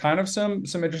 Kind of some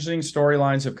interesting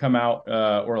storylines have come out,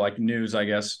 or like news, I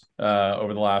guess,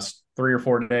 over the last 3 or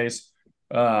 4 days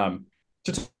to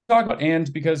talk about,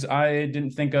 and because I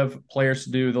didn't think of players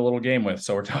to do the little game with,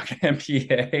 so we're talking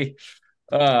NBA.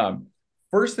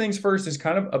 First things first is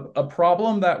kind of a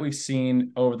problem that we've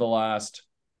seen over the last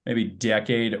maybe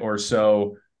decade or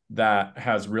so that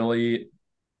has really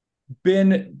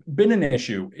been an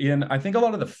issue in, I think, a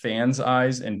lot of the fans'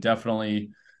 eyes, and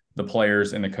definitely the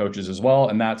players and the coaches as well.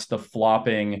 And that's the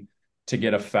flopping to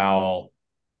get a foul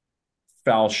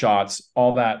shots,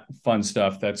 all that fun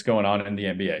stuff that's going on in the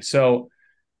NBA. So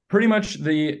pretty much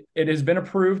it has been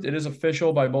approved. It is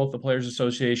official by both the Players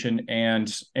Association and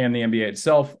the NBA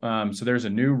itself. So there's a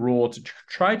new rule to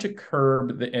try to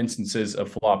curb the instances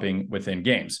of flopping within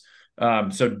games.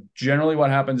 So generally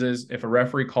what happens is, if a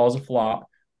referee calls a flop,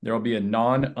 there will be a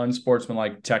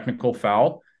non-unsportsmanlike technical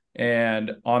foul,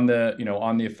 and on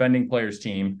the offending player's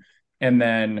team, and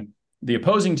then the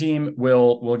opposing team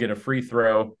will get a free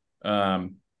throw.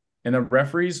 And the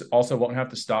referees also won't have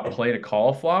to stop play to call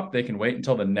a flop. They can wait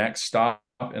until the next stop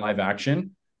in live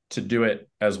action to do it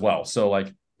as well. So,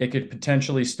 like, it could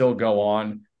potentially still go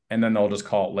on, and then they'll just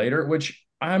call it later, which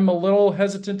I'm a little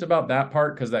hesitant about that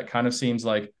part because that kind of seems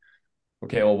like,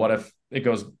 okay, well, what if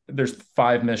there's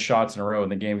 5 missed shots in a row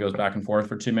and the game goes back and forth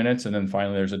for 2 minutes and then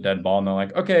finally there's a dead ball and they're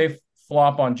like, okay,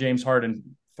 flop on James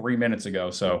Harden 3 minutes ago.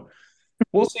 So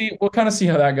we'll see. We'll kind of see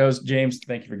how that goes. James,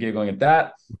 thank you for giggling at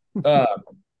that. Uh,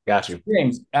 Got you.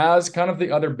 James, as kind of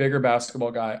the other bigger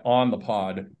basketball guy on the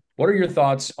pod, what are your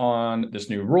thoughts on this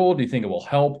new rule? Do you think it will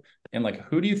help? And like,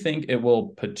 who do you think it will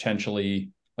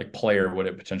potentially would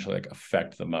it potentially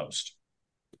affect the most?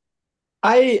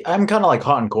 I'm kind of like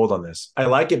hot and cold on this. I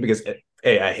like it because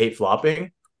A, I hate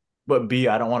flopping, but B,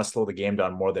 I don't want to slow the game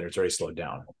down more than it's already slowed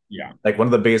down. Yeah. Like one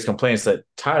of the biggest complaints that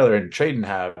Tyler and Traden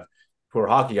have, who are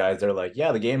hockey guys, they're like,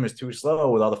 yeah, the game is too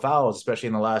slow with all the fouls, especially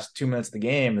in the last 2 minutes of the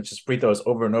game. It's just free throws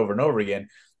over and over and over again.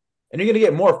 And you're going to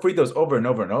get more free throws over and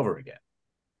over and over again.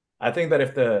 I think that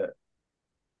if the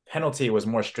penalty was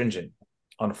more stringent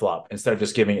on flop, instead of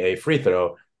just giving a free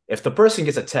throw, if the person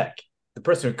gets a tech, the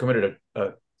person who committed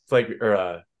a flag or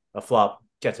a flop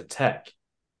gets a tech,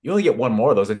 you only get one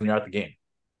more of those and you're out the game.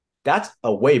 That's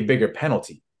a way bigger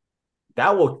penalty.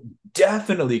 That will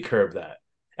definitely curb that.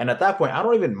 And at that point, I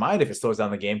don't even mind if it slows down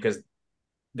the game because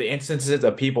the instances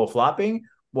of people flopping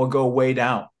will go way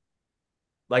down.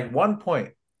 Like 1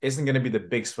 point isn't going to be the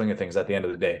big swing of things at the end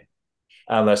of the day,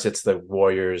 unless it's the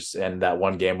Warriors and that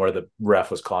one game where the ref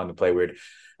was calling the play weird.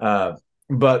 But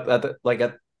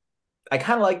I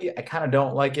kind of like it. I kind of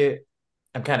don't like it.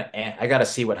 I got to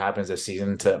see what happens this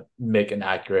season to make an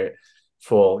accurate,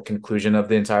 full conclusion of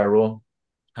the entire rule.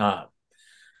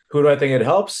 Who do I think it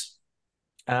helps?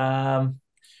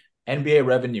 NBA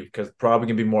revenue, because probably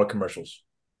going to be more commercials.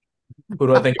 Who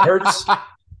do I think it hurts?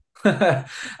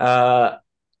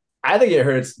 I think it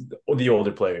hurts the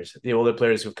older players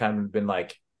who've kind of been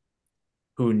like,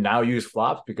 who now use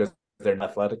flops because they're not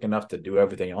athletic enough to do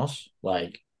everything else.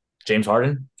 Like James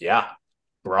Harden, yeah.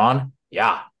 Braun,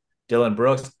 yeah. Dylan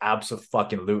Brooks,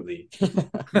 absolutely.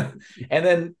 And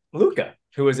then Luka,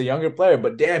 who is a younger player,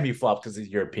 but damn, he flops because he's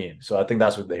European. So I think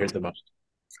that's what they hurt the most.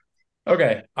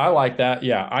 Okay, I like that.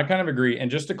 Yeah, I kind of agree. And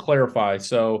just to clarify,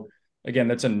 so again,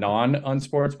 that's a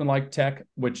non-unsportsmanlike tech,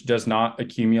 which does not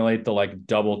accumulate the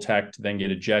double tech to then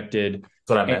get ejected. That's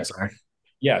what I meant. Sorry.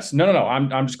 Yes. No.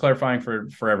 I'm just clarifying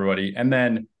for everybody. And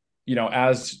then,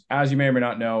 as you may or may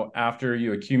not know, after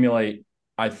you accumulate,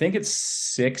 I think it's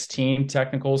 16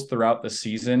 technicals throughout the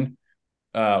season.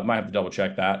 Might have to double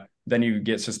check that. Then you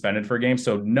get suspended for a game.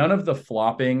 So none of the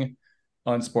flopping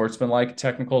unsportsmanlike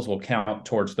technicals will count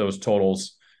towards those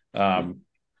totals.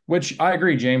 Which I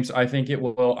agree, James. I think it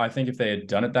will. I think if they had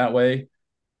done it that way,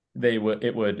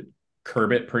 it would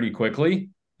curb it pretty quickly.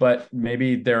 But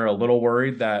maybe they're a little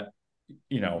worried that,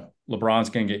 LeBron's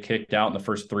going to get kicked out in the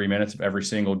first 3 minutes of every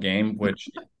single game, which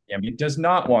NBA does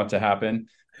not want to happen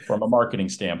from a marketing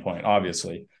standpoint,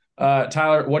 obviously.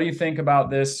 Tyler, what do you think about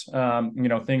this? Think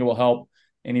it will help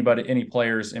any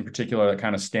players in particular that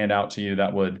kind of stand out to you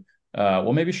that would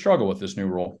maybe struggle with this new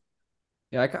rule?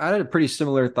 Yeah, I had a pretty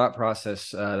similar thought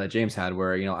process that James had,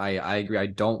 where I agree. I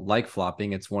don't like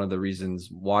flopping. It's one of the reasons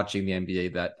watching the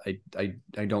NBA that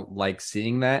I don't like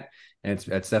seeing that, and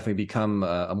it's definitely become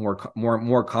a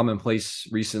more commonplace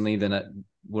recently than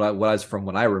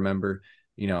what I remember.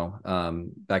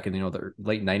 Back in the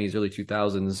late '90s, early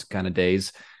 2000s kind of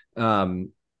days.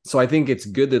 So I think it's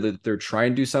good that they're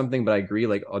trying to do something, but I agree.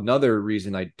 Like, another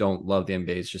reason I don't love the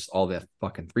NBA is just all the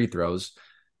fucking free throws.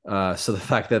 So the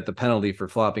fact that the penalty for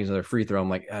flopping is another free throw, I'm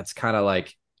like, that's kind of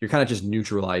like, you're kind of just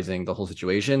neutralizing the whole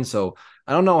situation. So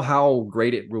I don't know how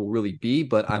great it will really be,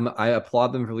 but I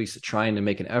applaud them for at least trying to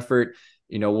make an effort.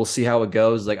 We'll see how it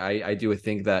goes. Like, I do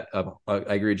think that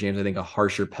I agree with James. I think a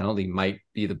harsher penalty might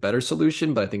be the better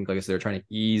solution, but I think, like I said, they're trying to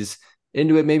ease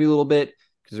into it maybe a little bit,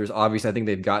 because there's obviously, I think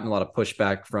they've gotten a lot of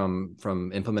pushback from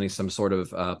implementing some sort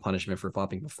of punishment for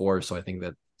flopping before. So I think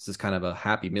that this is kind of a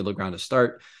happy middle ground to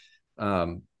start.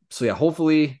 So yeah,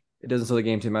 hopefully it doesn't slow the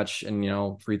game too much. And,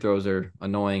 free throws are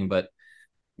annoying, but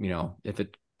if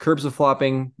it curbs the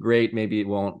flopping, great. Maybe it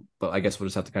won't, but I guess we'll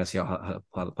just have to kind of see how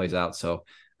it plays out. So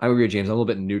I agree with James. I'm a little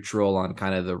bit neutral on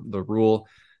kind of the rule.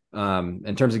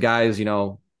 In terms of guys,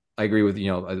 I agree with,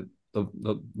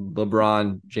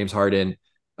 LeBron, James Harden.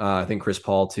 I think Chris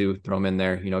Paul too, throw him in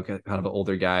there, kind of an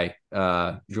older guy,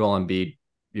 Joel Embiid,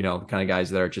 kind of guys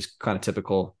that are just kind of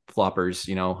typical floppers,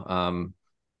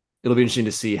 it'll be interesting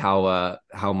to see how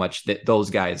much those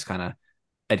guys kind of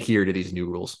adhere to these new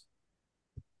rules.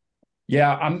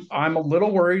 Yeah, I'm a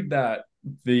little worried that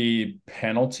the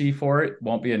penalty for it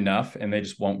won't be enough and they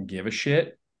just won't give a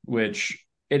shit, which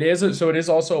it is. So it is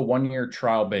also a 1-year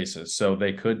trial basis. So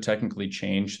they could technically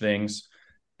change things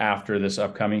after this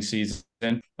upcoming season.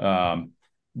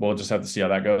 we'll just have to see how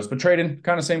that goes. But Traden,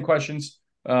 kind of same questions.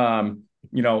 Do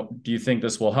you think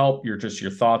this will help? Your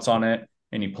thoughts on it?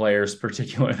 Any players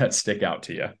particular that stick out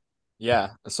to you?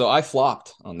 Yeah. So I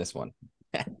flopped on this one.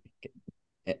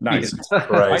 Nice.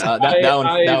 Right.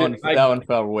 That one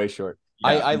fell way short. Yeah,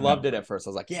 I loved it at first. I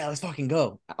was like, yeah, let's fucking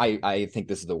go. I think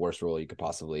this is the worst rule you could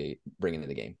possibly bring into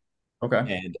the game.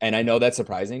 Okay. And I know that's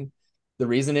surprising. The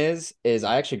reason is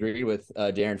I actually agree with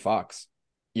Darren Fox.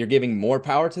 You're giving more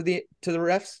power to the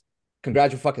refs.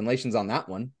 Congratulations on that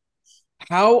one.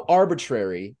 How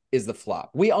arbitrary is the flop?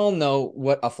 We all know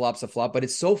what a flop's a flop, but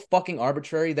it's so fucking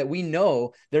arbitrary that we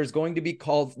know they're going to be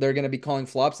calling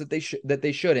flops that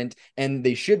they shouldn't, and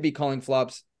they should be calling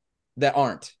flops that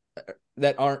aren't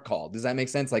called. Does that make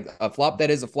sense? Like a flop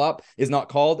that is a flop is not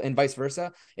called, and vice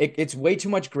versa. It's way too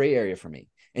much gray area for me.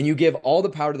 And you give all the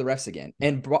power to the refs again.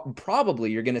 And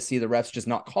probably you're going to see the refs just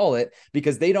not call it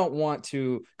because they don't want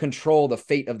to control the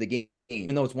fate of the game.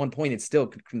 Even though it's 1 point, it's still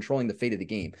controlling the fate of the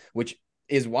game, which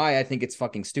is why I think it's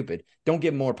fucking stupid. Don't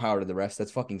give more power to the refs.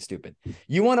 That's fucking stupid.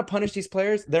 You want to punish these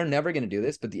players? They're never going to do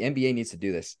this, but the NBA needs to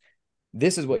do this.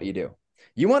 This is what you do.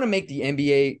 You want to make the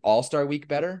NBA All-Star Week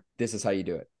better? This is how you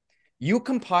do it. You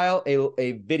compile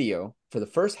a video for the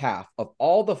first half of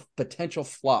all the potential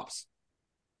flops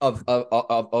of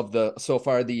the so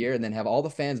far of the year, and then have all the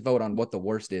fans vote on what the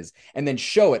worst is, and then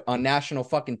show it on national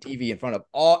fucking TV in front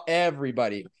of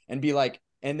everybody, and be like,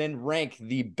 and then rank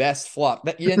the best flop.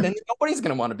 And then nobody's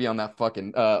gonna want to be on that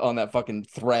fucking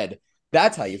thread.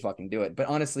 That's how you fucking do it. But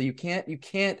honestly, you can't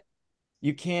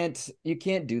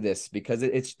do this because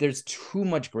there's too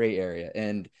much gray area,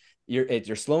 and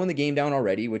you're slowing the game down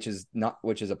already, which is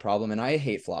a problem. And I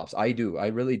hate flops. I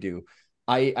really do.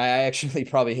 I actually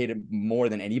probably hate it more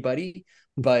than anybody,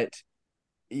 but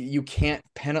you can't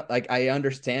I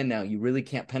understand now you really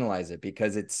can't penalize it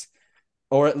because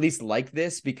or at least like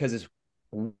this, because it's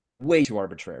way too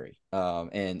arbitrary.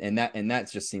 And that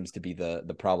just seems to be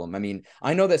the problem. I mean,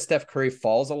 I know that Steph Curry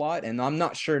falls a lot, and I'm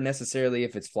not sure necessarily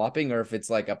if it's flopping or if it's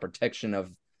like a protection of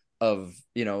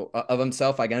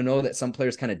himself. Like, I know that some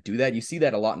players kind of do that. You see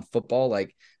that a lot in football.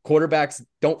 Like, quarterbacks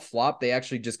don't flop. They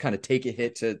actually just kind of take a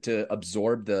hit to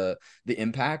absorb the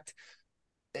impact.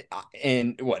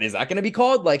 And what is that going to be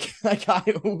called?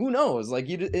 Who knows? Like,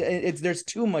 there's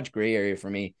too much gray area for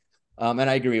me. And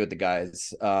I agree with the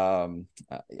guys. I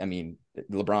mean,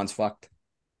 LeBron's fucked.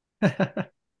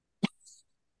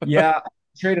 Yeah,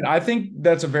 Traden, I think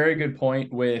that's a very good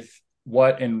point with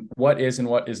what is and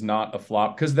what is not a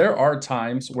flop, because there are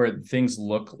times where things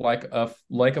look like a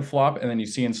flop, and then you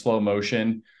see in slow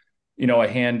motion, a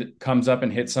hand comes up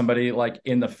and hits somebody like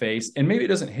in the face, and maybe it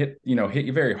doesn't hit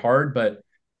you very hard, but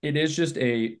it is just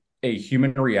a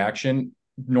human reaction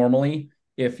normally.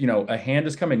 If a hand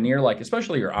is coming near, like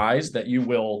especially your eyes, that you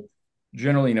will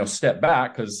generally step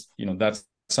back, because that's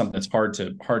something that's hard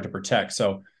to protect.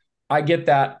 So I get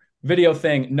that. Video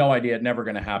thing, no idea, never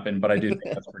going to happen, but I do think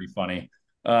that's pretty funny.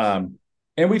 And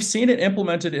we've seen it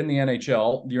implemented in the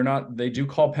NHL. They do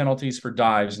call penalties for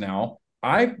dives now.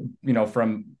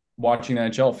 From watching the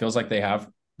NHL, it feels like that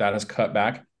has cut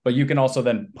back, but you can also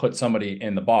then put somebody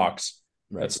in the box.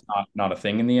 Right. That's not a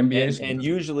thing in the NBA. And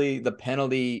usually the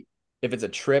penalty, if it's a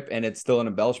trip and it's still an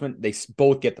embellishment, they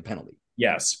both get the penalty.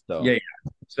 Yes. So. Yeah.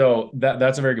 So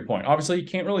that's a very good point. Obviously, you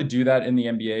can't really do that in the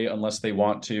NBA unless they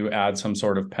want to add some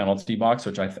sort of penalty box,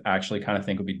 which I actually kind of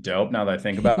think would be dope now that I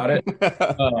think about it.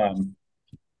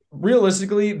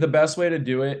 Realistically, the best way to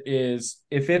do it is,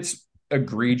 if it's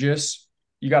egregious,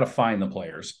 you got to fine the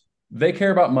players. They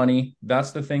care about money.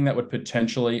 That's the thing that would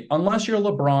potentially, unless you're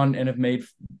LeBron and have made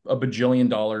a bajillion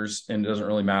dollars and it doesn't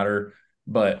really matter,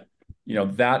 but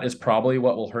that is probably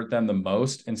what will hurt them the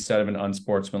most, instead of an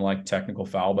unsportsmanlike technical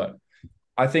foul. But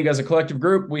I think as a collective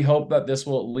group, we hope that this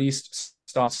will at least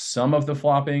stop some of the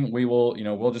flopping.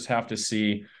 We'll just have to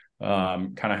see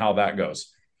kind of how that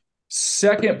goes.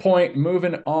 Second point,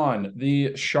 moving on.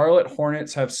 The Charlotte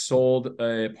Hornets have sold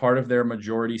a part of their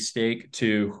majority stake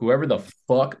to whoever the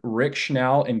fuck Rick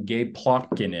Schnall and Gabe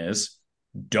Plotkin is.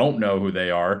 Don't know who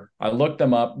they are. I looked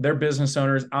them up. They're business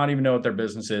owners. I don't even know what their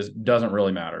business is. Doesn't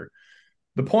really matter.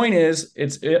 The point is,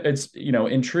 it's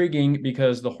intriguing,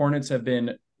 because the Hornets have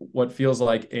been what feels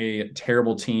like a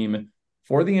terrible team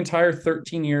for the entire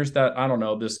 13 years that, I don't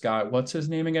know, this guy, what's his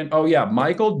name again? Oh yeah,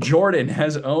 Michael Jordan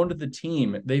has owned the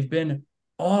team. They've been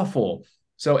awful.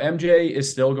 So MJ is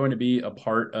still going to be a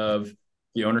part of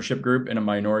the ownership group in a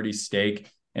minority stake,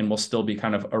 and will still be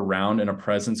kind of around in a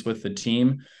presence with the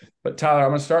team. But Tyler, I'm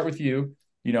going to start with you.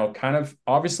 Kind of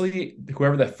obviously,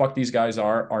 whoever the fuck these guys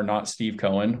are not Steve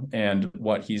Cohen and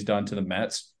what he's done to the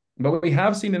Mets. But we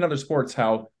have seen in other sports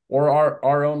how or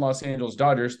our own Los Angeles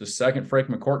Dodgers, the second Frank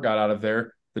McCourt got out of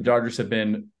there, the Dodgers have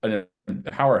been a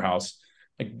powerhouse.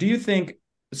 Like, do you think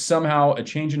somehow a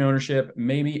change in ownership,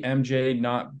 maybe MJ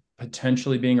not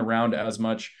potentially being around as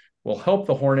much, will help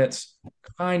the Hornets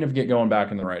kind of get going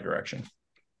back in the right direction?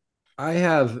 I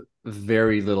have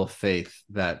very little faith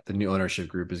that the new ownership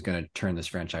group is going to turn this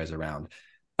franchise around.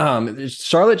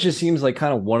 Charlotte just seems like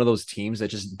kind of one of those teams that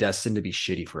just destined to be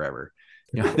shitty forever.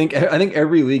 I think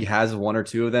every league has one or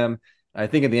two of them. I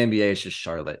think in the NBA it's just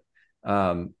Charlotte.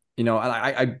 I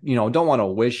don't want to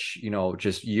wish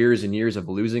just years and years of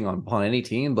losing upon any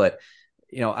team, but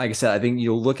like I said, I think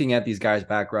looking at these guys'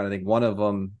 background, I think one of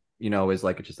them is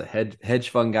like just a hedge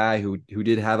fund guy who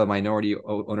did have a minority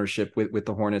ownership with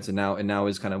the Hornets, and now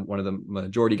is kind of one of the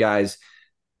majority guys.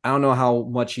 I don't know how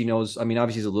much he knows. I mean,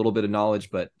 obviously he's a little bit of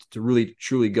knowledge, but to really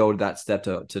truly go to that step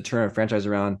to turn a franchise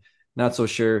around, not so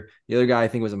sure. The other guy I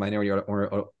think was a minority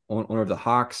owner of the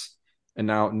Hawks, and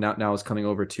now is coming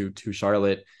over to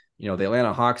Charlotte. The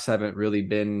Atlanta Hawks haven't really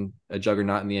been a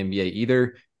juggernaut in the NBA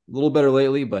either. A little better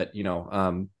lately, but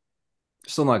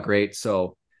still not great.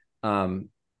 So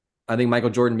I think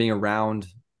Michael Jordan being around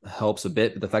helps a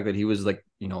bit. But the fact that he was like,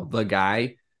 the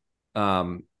guy,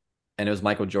 and it was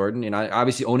Michael Jordan, and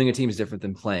obviously owning a team is different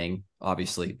than playing,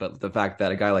 obviously. But the fact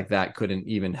that a guy like that couldn't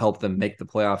even help them make the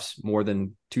playoffs more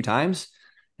than 2 times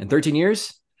in 13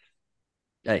 years,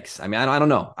 yikes. I mean, I don't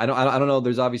know. I don't know.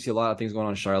 There's obviously a lot of things going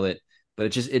on in Charlotte,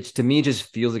 but it's to me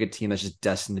just feels like a team that's just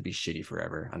destined to be shitty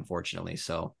forever, unfortunately.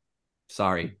 So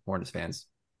sorry, Hornets fans.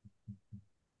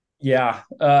 Yeah.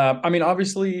 I mean,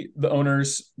 obviously the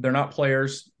owners, they're not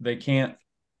players. They can't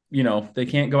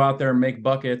go out there and make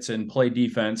buckets and play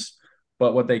defense.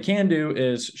 But what they can do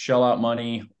is shell out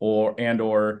money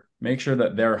or make sure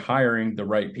that they're hiring the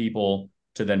right people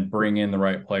to then bring in the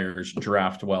right players,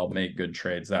 draft well, make good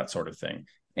trades, that sort of thing.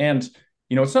 And,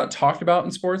 it's not talked about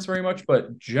in sports very much,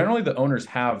 but generally the owners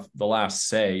have the last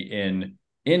say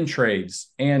in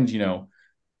trades and,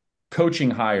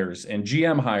 coaching hires and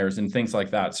GM hires and things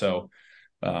like that. So,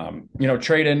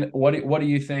 Traden, what do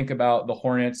you think about the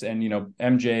Hornets and,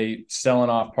 MJ selling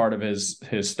off part of his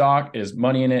stock? Is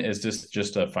money in it? Is this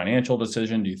just a financial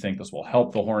decision? Do you think this will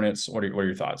help the Hornets? What are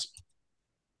your thoughts?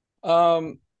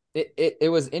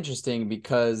 It was interesting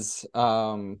because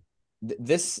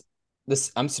this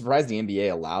I'm surprised the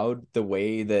NBA allowed the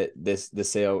way that the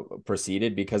sale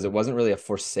proceeded, because it wasn't really a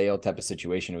for sale type of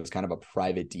situation. It was kind of a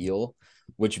private deal,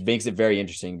 which makes it very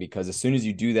interesting, because as soon as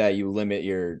you do that, you limit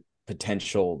your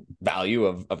potential value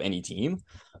of any team,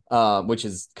 which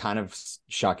is kind of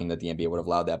shocking that the NBA would have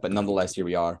allowed that. But nonetheless, here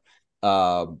we are.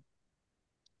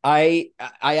 I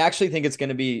actually think it's going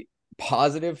to be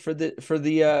positive for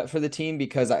the team,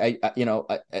 because I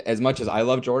as much as I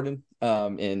love Jordan,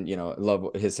 and love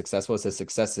his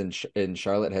success in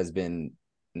Charlotte has been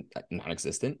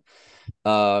non-existent.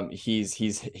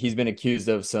 He's been accused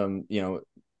of some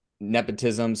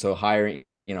nepotism, so hiring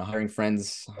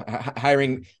friends,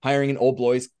 hiring an old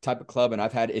boys type of club. And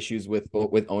I've had issues with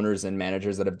owners and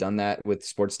managers that have done that with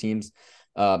sports teams,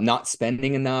 not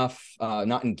spending enough,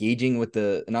 not engaging with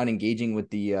the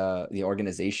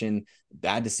organization,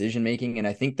 bad decision making. And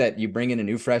I think that you bring in a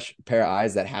new fresh pair of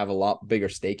eyes that have a lot bigger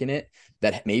stake in it,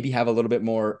 that maybe have a little bit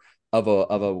more of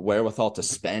a wherewithal to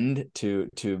spend to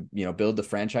build the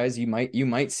franchise. You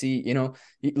might see,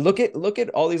 look at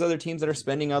all these other teams that are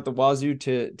spending out the wazoo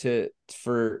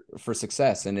for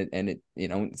success, and it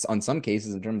it's on some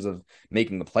cases in terms of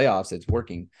making the playoffs, it's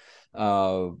working.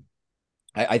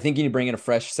 I think you bring in a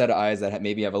fresh set of eyes that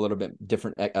maybe have a little bit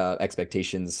different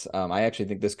expectations. I actually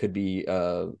think this could be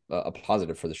a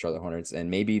positive for the Charlotte Hornets, and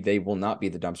maybe they will not be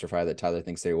the dumpster fire that Tyler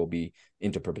thinks they will be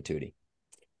into perpetuity.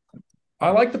 I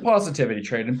like the positivity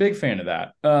trade, and big fan of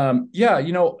that.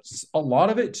 A lot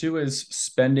of it too is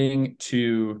spending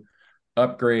to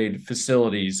upgrade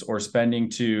facilities or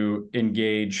spending to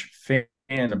engage fans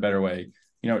in a better way.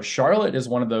 Charlotte is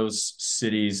one of those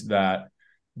cities that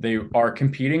they are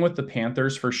competing with the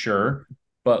Panthers for sure.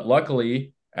 But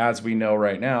luckily, as we know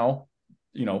right now,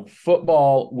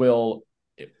 football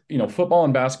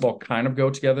and basketball kind of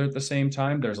go together at the same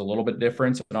time. There's a little bit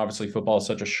difference. And obviously football is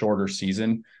such a shorter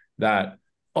season that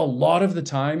a lot of the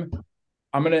time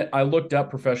I looked up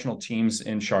professional teams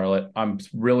in Charlotte. I'm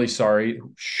really sorry,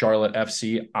 Charlotte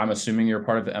FC. I'm assuming you're a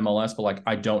part of the MLS, but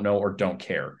I don't know or don't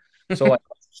care. So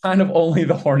kind of only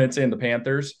the Hornets and the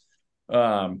Panthers.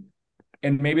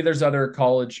 And maybe there's other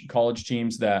college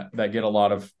teams that get a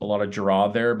lot of draw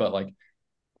there, but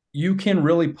you can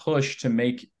really push to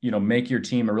make your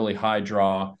team a really high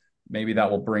draw. Maybe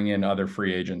that will bring in other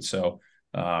free agents. So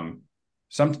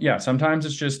Sometimes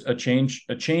it's just a change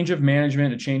of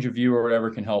management, a change of view or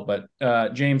whatever can help.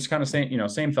 But James, kind of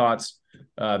same thoughts.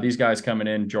 These guys coming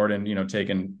in, Jordan,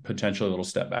 taking potentially a little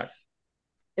step back.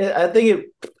 I think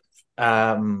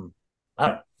I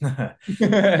don't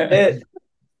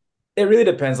it it really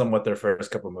depends on what their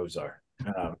first couple moves are.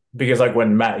 Because like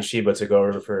when Matt Ishiba took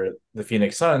over for the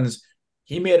Phoenix Suns,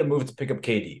 he made a move to pick up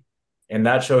KD. And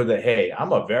that showed that, hey,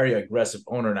 I'm a very aggressive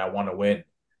owner and I want to win.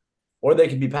 Or they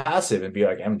could be passive and be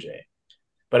like MJ.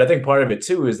 But I think part of it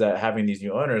too is that having these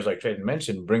new owners, like Trayton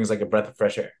mentioned, brings like a breath of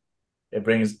fresh air. It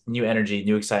brings new energy,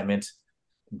 new excitement,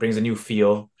 brings a new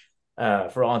feel.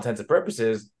 For all intents and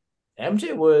purposes,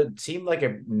 MJ would seem like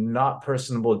a not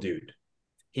personable dude.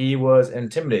 He was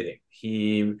intimidating.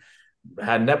 He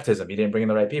had nepotism. He didn't bring in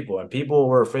the right people, and people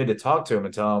were afraid to talk to him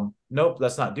and tell him, "Nope,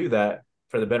 let's not do that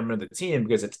for the betterment of the team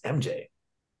because it's MJ."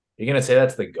 You're gonna say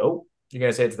that's the goat. You're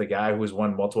gonna say it's the guy who's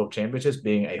won multiple championships,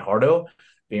 being a hardo,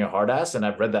 being a hard ass. And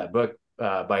I've read that book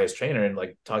by his trainer and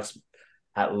like talks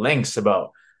at lengths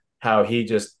about how he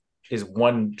just is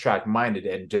one track minded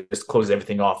and just closes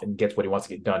everything off and gets what he wants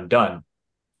to get done.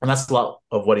 And that's a lot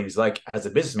of what he's like as a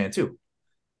businessman too.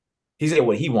 He's getting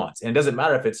what he wants, and it doesn't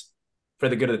matter if it's for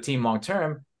the good of the team long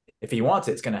term. If he wants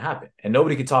it, it's going to happen, and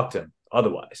nobody can talk to him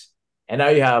otherwise. And now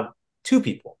you have two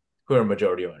people who are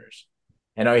majority owners,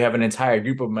 and now you have an entire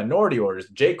group of minority owners.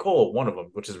 J. Cole, one of them,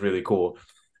 which is really cool.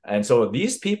 And so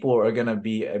these people are going to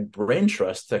be a brain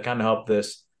trust to kind of help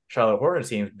this Charlotte Hornets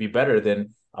team be better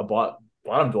than a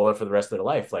bottom dweller for the rest of their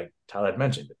life, like Tyler had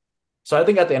mentioned. So I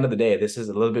think at the end of the day, this is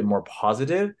a little bit more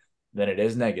positive than it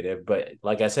is negative. But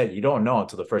like I said, you don't know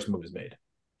until the first move is made.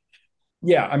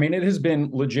 Yeah, I mean, it has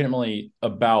been legitimately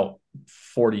about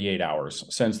 48 hours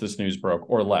since this news broke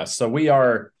or less. So we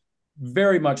are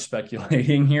very much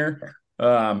speculating here.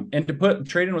 And to put,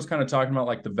 Trayton was kind of talking about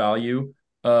like the value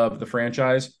of the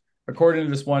franchise. According to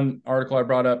this one article I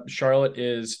brought up, Charlotte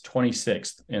is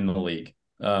 26th in the league.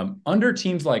 Under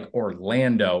teams like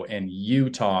Orlando and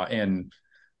Utah, and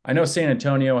I know San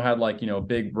Antonio had like, a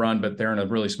big run, but they're in a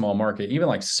really small market. Even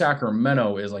like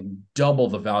Sacramento is like double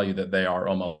the value that they are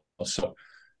almost. So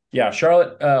yeah,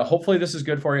 Charlotte, hopefully this is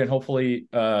good for you. And hopefully,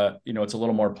 it's a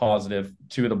little more positive.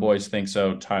 Two of the boys think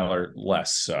so, Tyler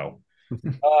less so.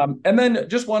 And then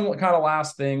just one kind of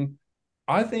last thing.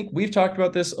 I think we've talked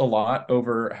about this a lot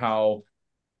over how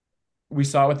we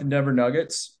saw with the Denver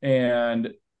Nuggets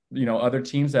and, other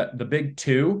teams that the big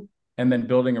two and then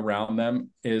building around them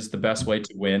is the best way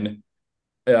to win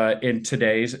in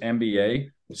today's NBA.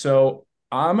 So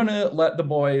I'm going to let the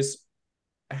boys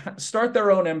start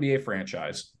their own NBA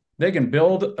franchise. They can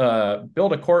build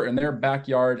a court in their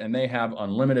backyard and they have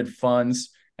unlimited funds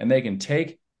and they can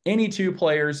take any two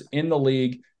players in the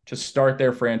league to start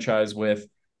their franchise with.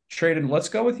 Trayton, let's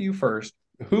go with you first.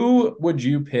 Who would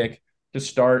you pick to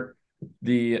start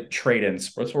the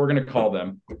trade-ins? That's what we're going to call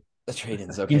them. The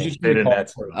trade-ins, okay.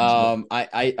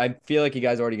 I feel like you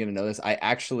guys are already going to know this. I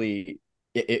actually,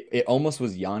 it almost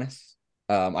was Giannis.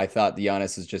 I thought the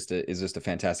Giannis is just a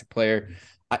fantastic player.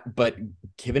 But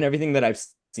given everything that I've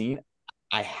seen,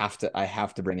 I have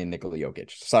to bring in Nikola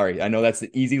Jokic. Sorry, I know that's the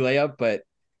easy layup, but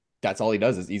that's all he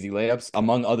does is easy layups,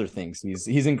 among other things.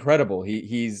 He's incredible.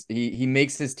 He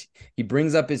makes he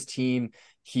brings up his team.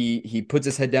 He puts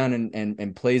his head down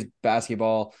and plays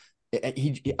basketball.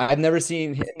 I've never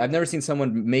seen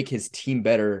someone make his team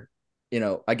better.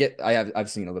 I've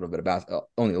seen a little bit of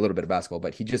only a little bit of basketball,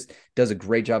 but he just does a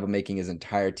great job of making his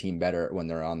entire team better when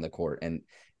they're on the court.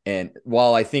 And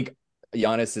while I think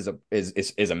Giannis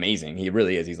is amazing, he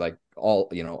really is. He's like all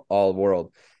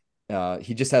world.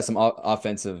 He just has some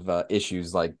offensive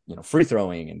issues like free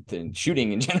throwing and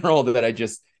shooting in general that it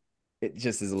just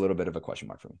is a little bit of a question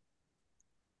mark for me.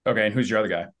 Okay, and who's your other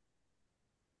guy?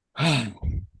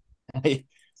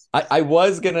 I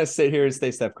was gonna sit here and say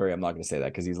Steph Curry. I'm not gonna say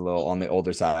that because he's a little on the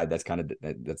older side. That's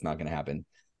not gonna happen.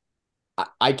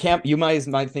 I can't. You might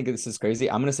think this is crazy.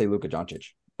 I'm gonna say Luka Doncic.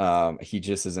 He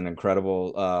just is an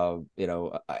incredible.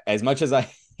 As much as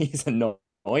he's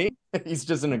annoying, he's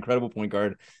just an incredible point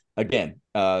guard. Again,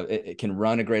 it can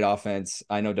run a great offense.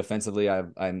 I know defensively,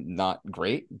 I'm not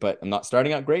great, but I'm not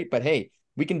starting out great. But hey,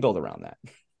 we can build around that.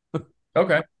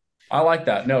 Okay. I like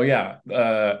that. No, yeah.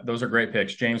 Those are great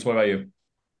picks. James, what about you?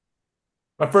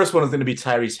 My first one is going to be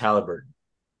Tyrese Halliburton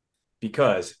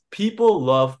because people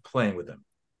love playing with him.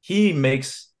 He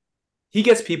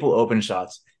gets people open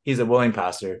shots. He's a willing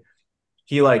passer.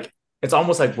 It's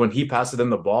almost like when he passes them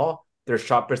the ball, their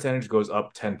shot percentage goes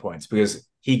up 10 points because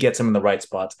he gets them in the right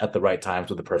spots at the right times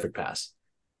with the perfect pass.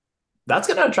 That's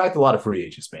going to attract a lot of free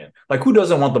agents, man. Like, who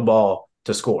doesn't want the ball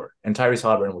to score? And Tyrese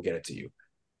Halliburton will get it to you.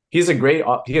 He has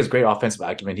great offensive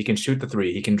acumen. He can shoot the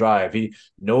three. He can drive. He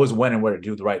knows when and where to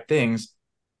do the right things,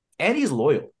 and he's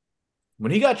loyal.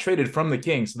 When he got traded from the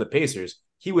Kings to the Pacers,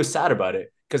 he was sad about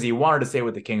it because he wanted to stay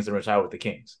with the Kings and retire with the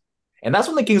Kings. And that's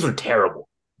when the Kings were terrible.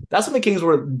 That's when the Kings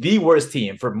were the worst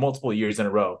team for multiple years in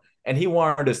a row. And he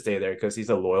wanted to stay there because he's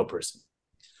a loyal person.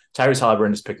 Tyrese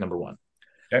Halliburton is pick number 1.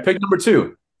 Okay. Pick number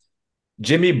 2,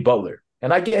 Jimmy Butler.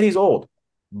 And I get he's old,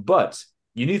 but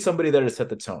you need somebody there to set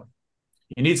the tone.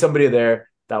 You need somebody there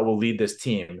that will lead this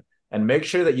team and make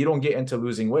sure that you don't get into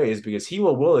losing ways, because he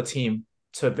will will a team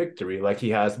to victory like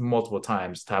he has multiple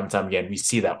times, time and time again. We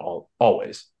see that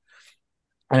always.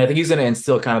 And I think he's going to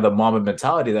instill kind of the Mamba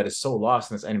mentality that is so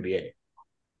lost in this NBA.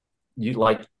 You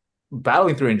like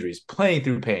battling through injuries, playing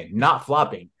through pain, not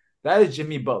flopping. That is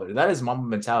Jimmy Butler. That is Mamba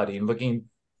mentality, and looking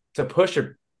to push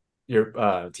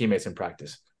your teammates in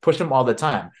practice. Push them all the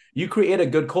time. You create a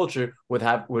good culture with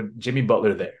Jimmy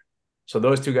Butler there. So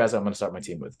those 2 guys I'm going to start my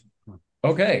team with.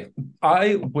 Okay.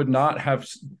 I would not have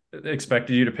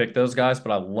expected you to pick those guys,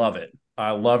 but I love it.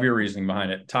 I love your reasoning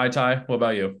behind it. Ty, what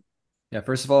about you? Yeah,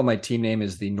 first of all, my team name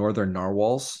is the Northern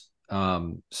Narwhals.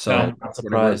 No, not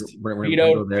surprised. We're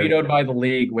vetoed by the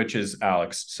league, which is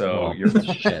Alex. So you're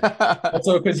shit.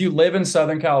 Also, because you live in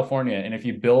Southern California, and if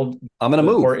you build I'm gonna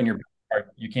move in your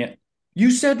backyard, you can't. You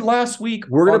said last week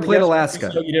we're gonna play in Alaska.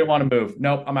 So you didn't want to move.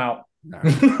 Nope, I'm out.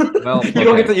 Well, you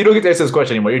don't get to answer this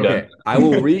question anymore. You're done. I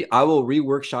will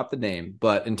reworkshop the name,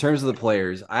 but in terms of the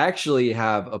players, I actually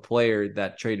have a player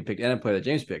that traded picked and a player that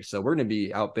James picked. So we're going to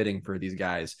be outbidding for these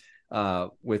guys.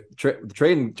 With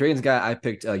trading's guy, I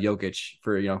picked Jokic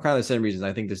for kind of the same reasons.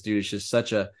 I think this dude is just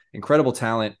such a incredible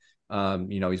talent.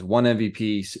 He's won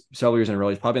MVP several years in a row.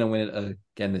 He's probably going to win it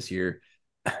again this year.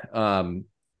 And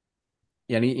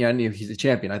he's a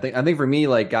champion. I think for me,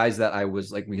 like guys that I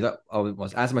was like, I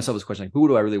was asking myself this question, like, who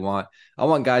do I really want? I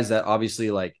want guys that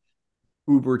obviously like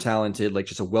uber talented, like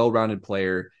just a well-rounded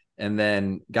player, and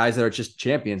then guys that are just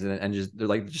champions and just they're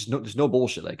like there's no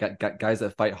bullshit. Like got guys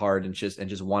that fight hard and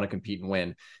just want to compete and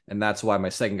win. And that's why my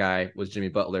second guy was Jimmy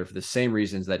Butler for the same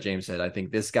reasons that James said. I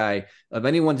think this guy of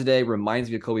anyone today reminds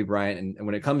me of Kobe Bryant. And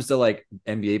when it comes to like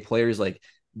NBA players, like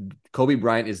Kobe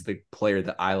Bryant is the player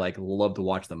that I like love to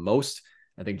watch the most.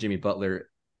 I think Jimmy Butler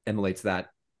emulates that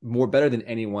better than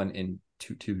anyone in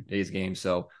today's game.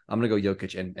 So I'm going to go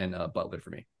Jokic and Butler for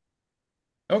me.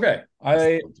 Okay.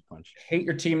 I hate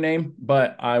your team name,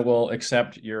 but I will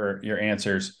accept your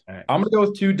answers. Right. I'm going to go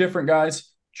with 2 different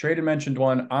guys. Traded mentioned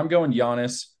one. I'm going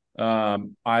Giannis.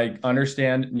 I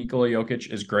understand Nikola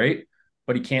Jokic is great,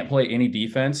 but he can't play any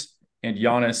defense, and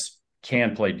Giannis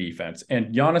can play defense.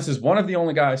 And Giannis is one of the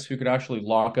only guys who could actually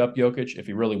lock up Jokic if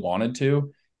he really wanted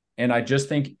to. And I just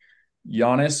think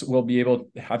Giannis will be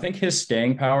I think his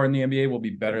staying power in the NBA will be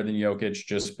better than Jokic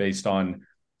just based on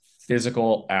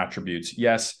physical attributes.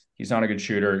 Yes, he's not a good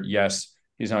shooter. Yes,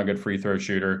 he's not a good free throw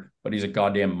shooter, but he's a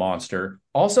goddamn monster.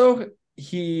 Also,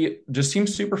 he just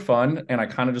seems super fun, and I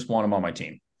kind of just want him on my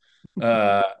team.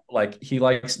 Like he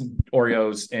likes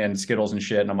Oreos and Skittles and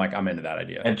shit, and I'm like, I'm into that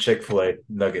idea. And Chick-fil-A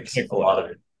nuggets, a lot of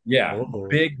it. Yeah,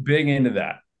 big into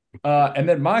that. And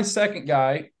then my second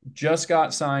guy just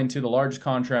got signed to the largest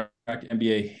contract in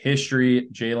NBA history,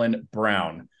 Jaylen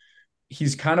Brown.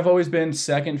 He's kind of always been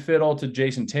second fiddle to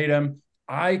Jason Tatum.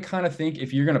 I kind of think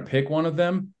if you're going to pick one of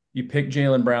them, you pick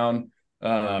Jaylen Brown.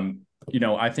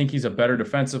 I think he's a better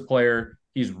defensive player.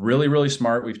 He's really, really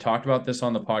smart. We've talked about this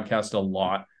on the podcast a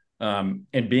lot.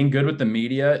 And being good with the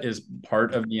media is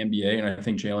part of the NBA. And I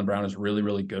think Jaylen Brown is really,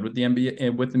 really good with the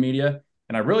NBA, with the media.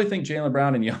 And I really think Jaylen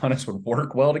Brown and Giannis would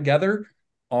work well together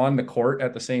on the court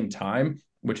at the same time,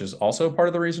 which is also part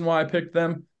of the reason why I picked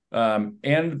them.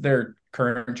 And their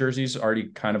current jerseys already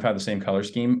kind of have the same color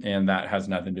scheme, and that has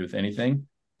nothing to do with anything.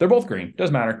 They're both green.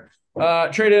 Doesn't matter.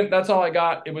 Trade in. That's all I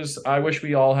got. I wish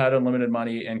we all had unlimited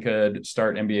money and could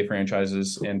start NBA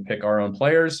franchises and pick our own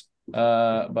players.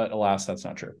 But alas, that's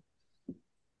not true.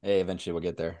 Hey, eventually we'll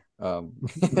get there.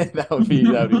 That would be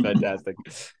fantastic.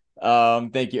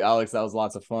 Thank you, Alex. That was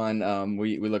lots of fun.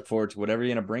 We look forward to whatever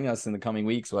you're gonna bring us in the coming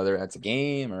weeks, whether that's a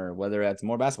game or whether that's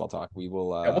more basketball talk. We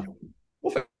will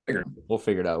we'll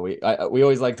figure it out. We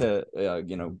always like to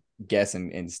guess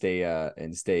and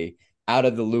stay out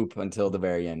of the loop until the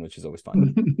very end, which is always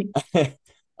fun. We're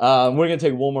gonna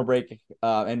take one more break,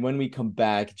 and when we come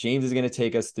back, James is gonna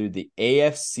take us through the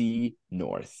AFC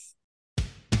North.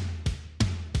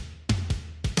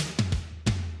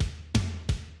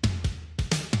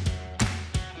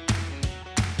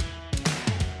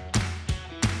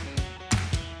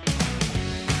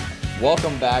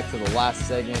 Welcome back to the last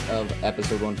segment of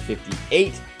episode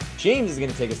 158. James is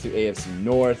going to take us through AFC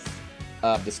North.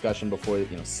 discussion before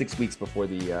 6 weeks before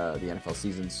the NFL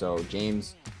season. So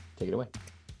James, take it away.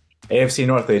 AFC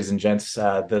North, ladies and gents.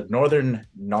 The Northern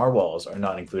Narwhals are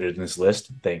not included in this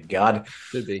list. Thank God.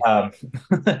 Should be.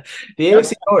 The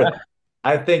AFC North,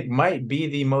 I think, might be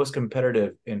the most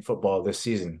competitive in football this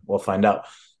season. We'll find out.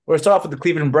 We'll start off with the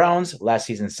Cleveland Browns. Last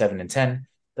season, 7-10.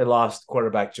 They lost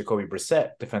quarterback Jacoby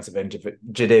Brissett, defensive end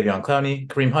Jadeveon Clowney,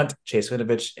 Kareem Hunt, Chase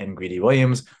Winovich, and Greedy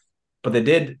Williams. But they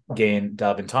did gain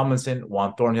Dalvin Tomlinson,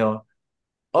 Juan Thornhill,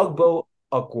 Ugbo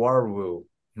Okwaru,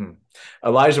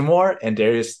 Elijah Moore, and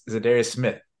Zadarius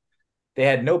Smith. They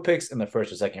had no picks in the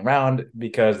first or second round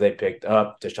because they picked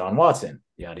up Deshaun Watson.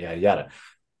 Yada, yada, yada.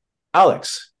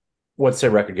 Alex, what's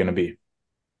their record going to be?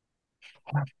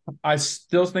 I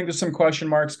still think there's some question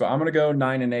marks, but I'm going to go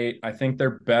 9-8. I think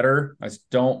they're better.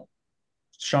 Deshaun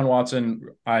Watson,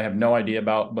 I have no idea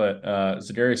about, but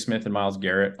Zadarius Smith and Myles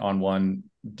Garrett on one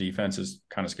defense is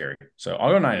kind of scary. So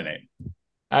I'll go 9-8.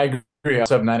 I agree. I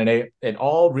also have 9-8. It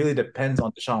all really depends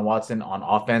on Deshaun Watson on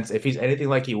offense. If he's anything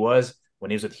like he was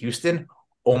when he was with Houston,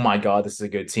 oh my God, this is a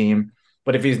good team.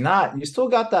 But if he's not, you still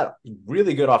got that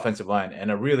really good offensive line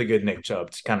and a really good Nick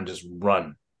Chubb to kind of just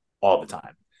run all the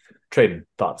time. Traden,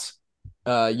 thoughts?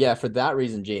 Yeah, for that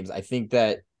reason, James, I think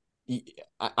that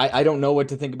I don't know what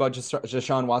to think about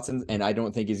Deshaun Watson, and I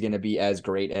don't think he's going to be as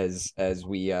great as I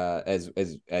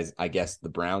guess the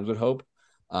Browns would hope.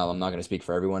 I'm not going to speak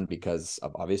for everyone because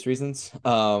of obvious reasons.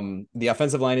 The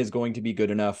offensive line is going to be good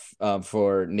enough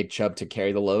for Nick Chubb to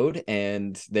carry the load,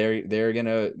 and they're going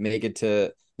to make it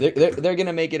to. They're going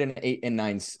to make it an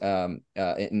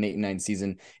 8-9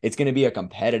 season. It's going to be a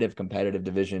competitive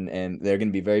division, and they're going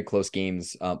to be very close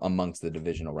games amongst the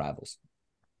divisional rivals.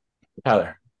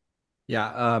 Tyler.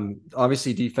 Yeah,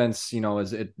 obviously defense,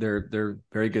 they're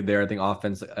very good there. I think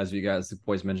offense, as you guys, the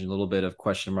boys mentioned, a little bit of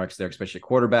question marks there, especially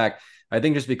quarterback. I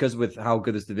think just because with how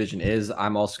good this division is,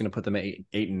 I'm also going to put them at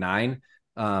 8-9.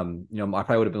 I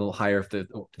probably would have been a little higher if the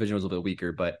division was a little bit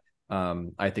weaker, but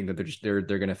I think that they're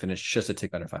going to finish just a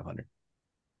tick under 500.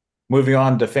 Moving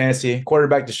on to fantasy,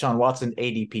 quarterback Deshaun Watson,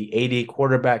 ADP 80,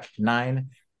 quarterback 9.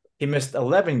 He missed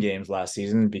 11 games last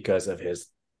season because of his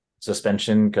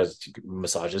suspension, because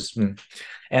massages.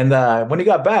 And when he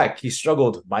got back, he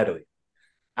struggled mightily.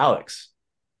 Alex,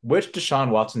 which Deshaun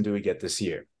Watson do we get this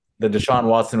year? The Deshaun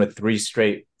Watson with 3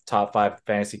 straight top 5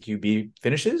 fantasy QB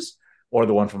finishes, or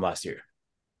the one from last year?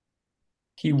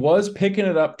 He was picking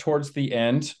it up towards the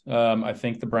end. I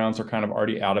think the Browns are kind of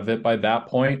already out of it by that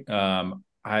point.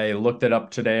 I looked it up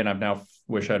today, and I've now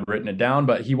wish I'd written it down,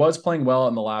 but he was playing well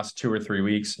in the last 2 or 3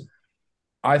 weeks.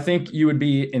 I think you would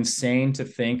be insane to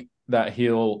think that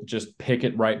he'll just pick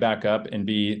it right back up and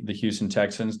be the Houston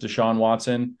Texans Deshaun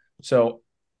Watson. So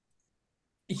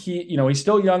he's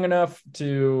still young enough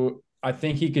to, I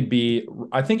think he's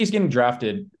getting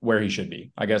drafted where he should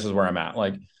be, I guess is where I'm at.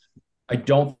 Like, I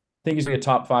don't think he's going to be a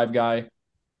top 5 guy,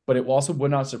 but it also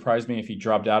would not surprise me if he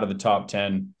dropped out of the top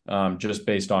 10 just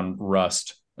based on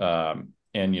rust. And,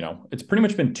 it's pretty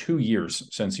much been 2 years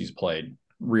since he's played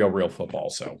real football.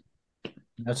 So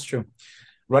that's true.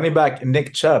 Running back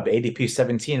Nick Chubb, ADP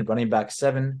 17, running back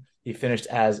 7. He finished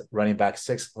as running back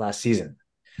 6 last season.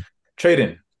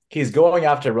 Traden, he's going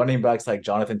after running backs like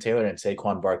Jonathan Taylor and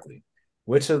Saquon Barkley.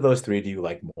 Which of those 3 do you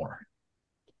like more?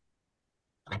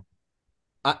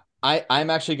 I'm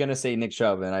actually gonna say Nick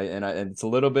Chubb, and it's a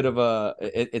little bit of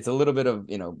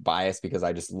bias because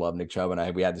I just love Nick Chubb,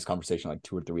 and we had this conversation like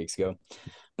 2 or 3 weeks ago.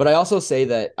 But I also say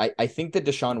that I think that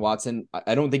Deshaun Watson,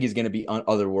 I don't think he's gonna be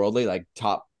otherworldly, like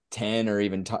top 10 or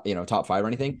even top 5 or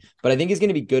anything, but I think he's going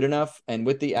to be good enough. And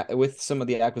with some of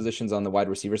the acquisitions on the wide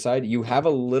receiver side, you have a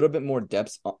little bit more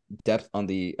depth on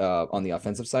the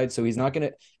offensive side. So he's not going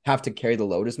to have to carry the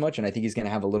load as much. And I think he's going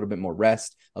to have a little bit more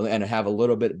rest and have a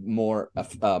little bit more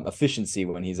efficiency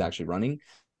when he's actually running,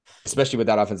 especially with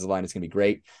that offensive line. It's going to be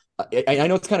great. I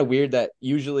know it's kind of weird that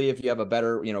usually if you have a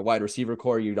better, wide receiver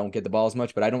core, you don't get the ball as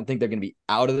much, but I don't think they're going to be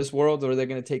out of this world or they're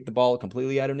going to take the ball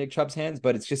completely out of Nick Chubb's hands,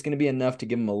 but it's just going to be enough to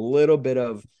give him a little bit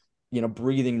of,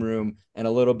 breathing room and a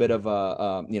little bit of,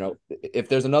 if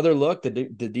there's another look, the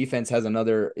defense has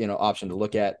another, option to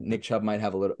look at. Nick Chubb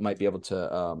might be able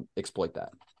to exploit that.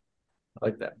 I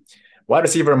like that. Wide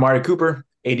receiver Amari Cooper,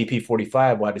 ADP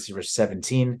 45, wide receiver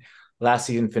 17. Last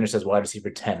season finished as wide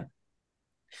receiver 10.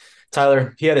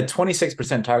 Tyler, he had a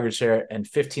 26% target share and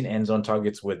 15 end zone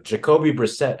targets with Jacoby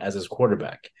Brissett as his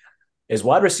quarterback. Is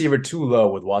wide receiver too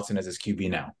low with Watson as his QB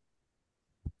now?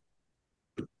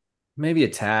 Maybe a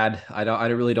tad. I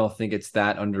really don't think it's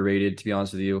that underrated, to be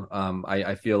honest with you.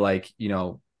 I feel like,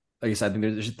 like I said, I think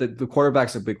there's the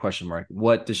quarterback's a big question mark.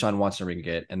 What Deshaun Watson are we going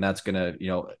to get? And that's going to,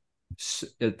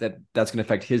 that's going to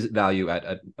affect his value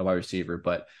at a wide receiver.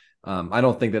 But I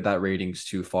don't think that rating's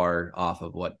too far off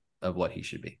of what he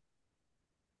should be.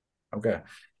 Okay.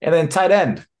 And then tight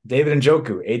end, David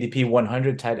Njoku, ADP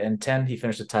 100, tight end 10. He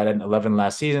finished at tight end 11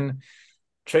 last season.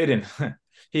 Trading.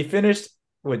 He finished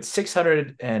with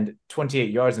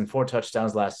 628 yards and 4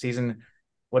 touchdowns last season.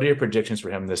 What are your predictions for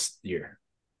him this year?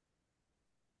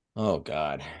 Oh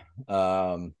God.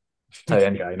 Tight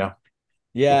end guy, you know?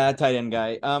 Yeah, tight end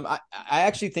guy. I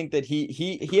actually think that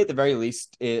he at the very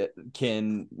least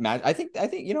can match. I think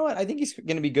you know what? I think he's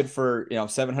going to be good for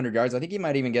 700 yards. I think he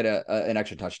might even get an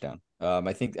extra touchdown.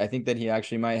 I think that he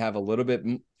actually might have a little bit.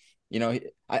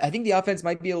 I think the offense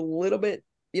might be a little bit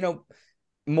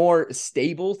more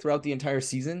stable throughout the entire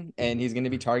season, and he's going to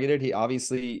be targeted. He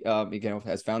obviously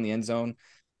has found the end zone.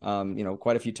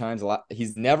 Quite a few times.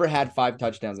 He's never had 5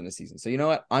 touchdowns in a season. So you know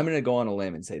what? I'm going to go on a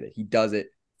limb and say that he does it.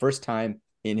 First time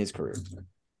in his career.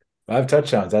 5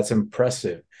 touchdowns. That's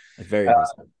impressive. Very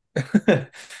impressive.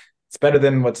 It's better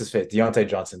than what's his face, Deontay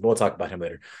Johnson. But we'll talk about him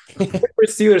later.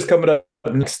 Steelers coming up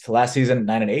next. Last season,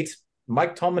 9-8.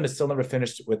 Mike Tomlin has still never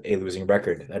finished with a losing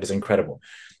record. That is incredible.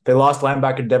 They lost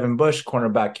linebacker Devin Bush,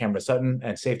 cornerback Cameron Sutton,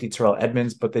 and safety Terrell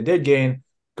Edmonds, but they did gain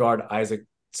guard Isaac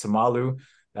Samalu,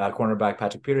 cornerback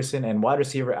Patrick Peterson, and wide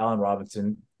receiver Allen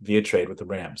Robinson via trade with the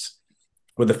Rams.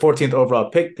 With the 14th overall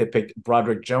pick, they picked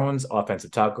Broderick Jones,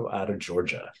 offensive tackle out of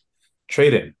Georgia.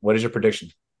 Trade-in, what is your prediction?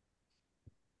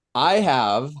 I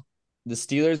have the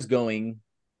Steelers going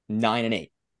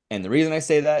 9-8. And the reason I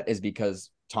say that is because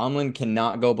Tomlin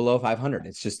cannot go below 500.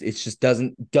 It just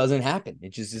doesn't happen.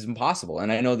 It just is impossible.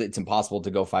 And I know that it's impossible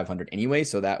to go 500 anyway,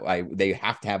 so that they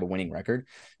have to have a winning record.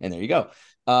 And there you go.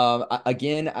 I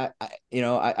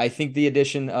think the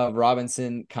addition of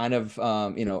Robinson kind of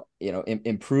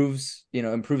improves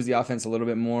the offense a little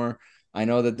bit more. I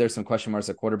know that there's some question marks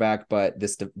at quarterback, but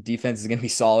this defense is going to be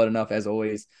solid enough as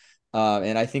always.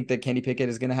 And I think that Kenny Pickett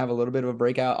is going to have a little bit of a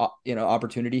breakout,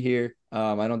 opportunity here.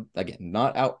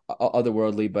 Not out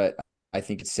otherworldly, but I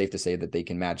think it's safe to say that they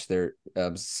can match their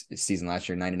season last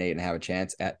year, 9-8, and have a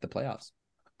chance at the playoffs.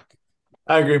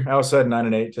 I agree. I also said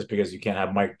 9-8 just because you can't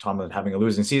have Mike Tomlin having a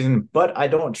losing season, but I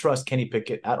don't trust Kenny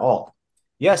Pickett at all.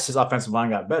 Yes, his offensive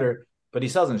line got better, but he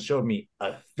still hasn't showed me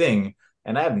a thing,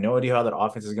 and I have no idea how that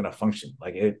offense is going to function.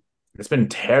 It's been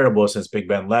terrible since Big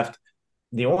Ben left.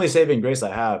 The only saving grace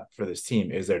I have for this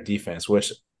team is their defense,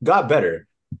 which got better.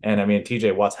 And I mean,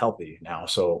 TJ Watt's healthy now,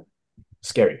 so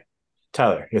scary.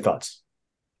 Tyler, your thoughts?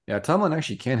 Yeah, Tomlin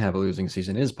actually can have a losing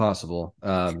season. It is possible.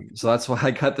 So that's why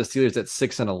I got the Steelers at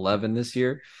 6-11 this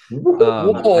year.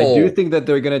 I do think that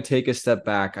they're going to take a step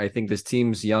back. I think this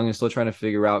team's young and still trying to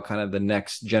figure out kind of the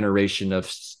next generation of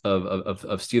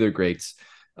Steeler greats.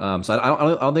 So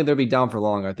I don't think they'll be down for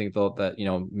long. I think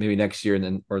maybe next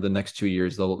year or the next 2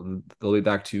 years they'll be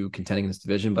back to contending in this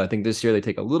division. But I think this year they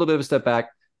take a little bit of a step back.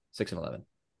 6-11.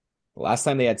 The last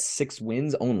time they had 6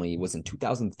 wins only was in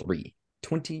 2003.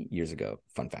 20 years ago.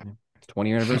 Fun fact.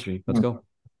 20-year anniversary. Let's go.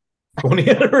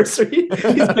 20th anniversary.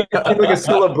 He's like a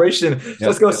celebration. Yep.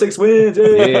 Let's go 6 wins.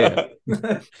 Yeah.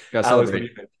 Got celebrate.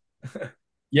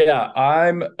 Yeah,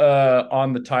 I'm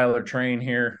on the Tyler train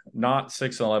here. Not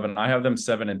 6-11. I have them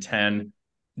 7-10.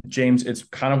 James, it's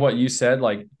kind of what you said.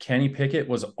 Like Kenny Pickett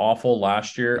was awful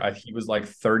last year. He was like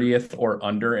 30th or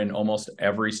under in almost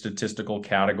every statistical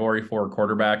category for a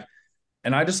quarterback.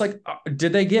 And I just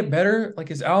did they get better? Like,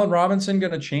 is Allen Robinson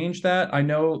going to change that? I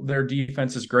know their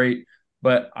defense is great,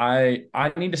 but I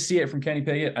need to see it from Kenny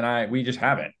Pickett, and we just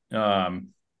haven't.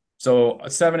 So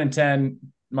 7-10,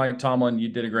 Mike Tomlin, you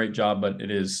did a great job, but it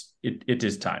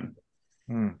is time.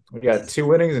 We got 2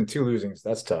 winnings and 2 losings.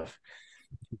 That's tough.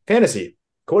 Fantasy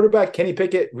quarterback Kenny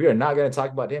Pickett. We are not going to talk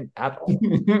about him at all.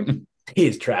 He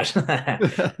is trash.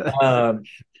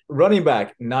 Running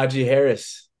back Najee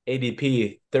Harris.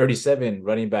 ADP 37,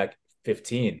 running back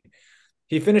 15.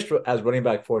 He finished as running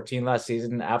back 14 last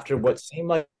season after what seemed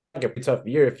like a pretty tough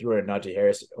year. If you were a Najee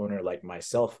Harris owner like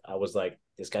myself, I was like,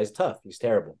 this guy's tough. He's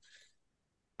terrible.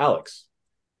 Alex,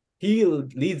 he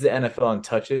leads the NFL in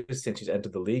touches since he's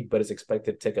entered the league, but is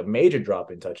expected to take a major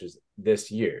drop in touches this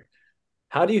year.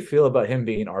 How do you feel about him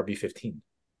being RB15?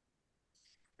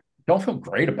 Don't feel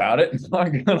great about it. I'm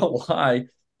not going to lie.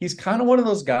 He's kind of one of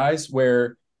those guys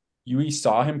where you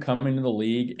saw him come into the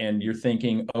league and you're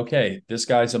thinking, okay, this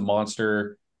guy's a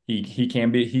monster.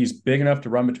 He's big enough to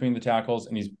run between the tackles,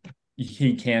 and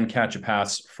he can catch a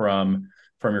pass from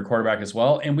your quarterback as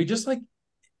well. And we just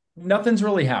nothing's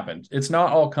really happened. It's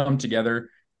not all come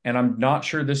together. And I'm not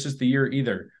sure this is the year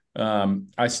either.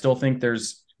 I still think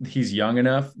he's young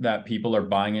enough that people are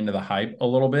buying into the hype a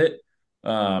little bit.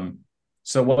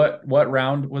 So what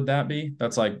round would that be?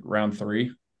 That's like round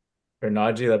 3. For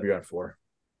Najee, that'd be round 4.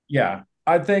 Yeah,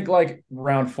 I think like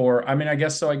round 4. I mean, I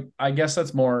guess so. I guess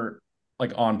that's more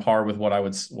like on par with what I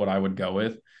would go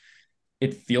with.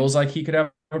 It feels like he could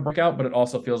have a breakout, but it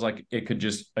also feels like it could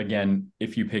just, again,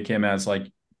 if you pick him as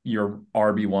like your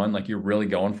RB1, like you're really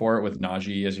going for it with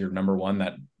Najee as your number 1,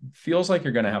 that feels like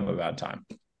you're going to have a bad time.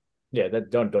 Yeah,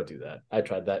 don't do that. I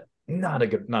tried that. Not a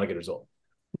good result.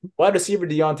 Wide receiver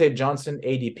Deontay Johnson,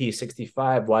 ADP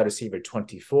 65, wide receiver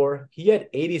 24. He had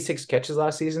 86 catches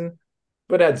last season,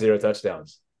 but had 0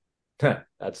 touchdowns.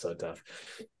 That's so tough.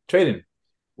 Traden,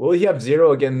 will he have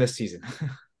 0 again this season?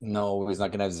 No, he's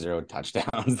not going to have 0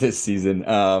 touchdowns this season.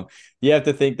 You have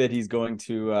to think that he's going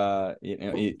to,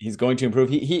 he's going to improve.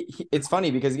 It's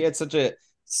funny because he had such a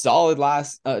solid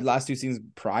last 2 seasons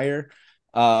prior.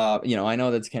 I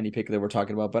know that's Kenny Pickett that we're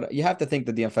talking about, but you have to think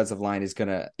that the offensive line is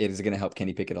gonna help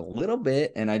Kenny Pickett a little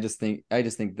bit. And I just think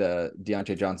the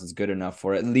Deontay Johnson's good enough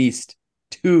for at least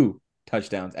 2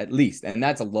 touchdowns, at least, and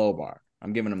that's a low bar.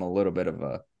 I'm giving him a little bit of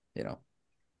a,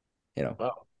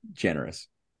 Wow. generous.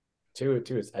 2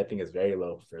 is, I think, is very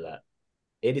low for that.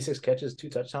 86 catches, 2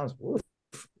 touchdowns. Oof,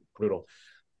 brutal.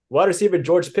 Wide receiver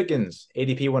George Pickens,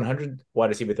 ADP 100, wide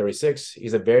receiver 36.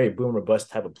 He's a very boom or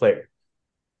bust type of player.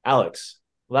 Alex,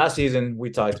 last season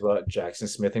we talked about Jackson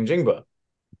Smith and Jingba.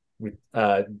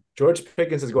 George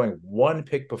Pickens is going 1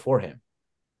 pick before him.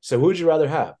 So who would you rather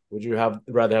have? Would you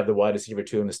rather have the wide receiver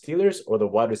 2 on the Steelers or the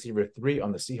wide receiver 3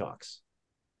 on the Seahawks?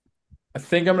 I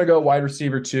think I'm going to go wide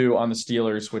receiver 2 on the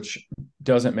Steelers, which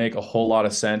doesn't make a whole lot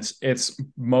of sense. It's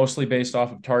mostly based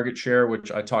off of target share,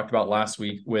 which I talked about last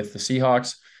week with the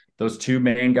Seahawks. Those 2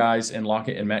 main guys in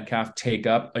Lockett and Metcalf take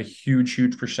up a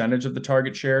huge percentage of the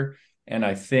target share. And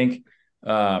I think,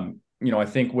 I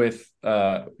think with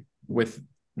the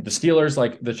Steelers,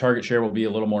 like the target share will be a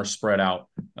little more spread out.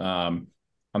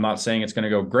 I'm not saying it's going to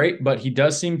go great, but he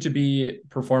does seem to be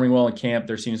performing well in camp.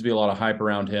 There seems to be a lot of hype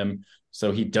around him.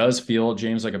 So he does feel,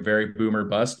 James, like a very boomer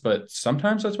bust, but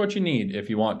sometimes that's what you need if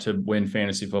you want to win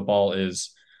fantasy football,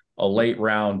 is a late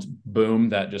round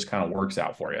boom that just kind of works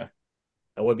out for you.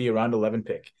 That would be a round 11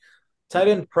 pick. Tight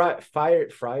end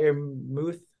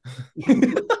Freiermuth.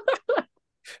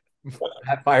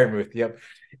 Freiermuth, yep.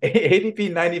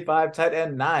 ADP 95, tight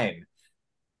end 9.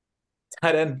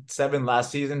 Tight end 7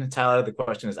 last season. Tyler, the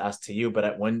question is asked to you,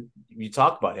 but when you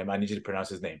talk about him, I need you to pronounce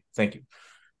his name. Thank you.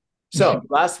 So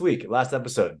last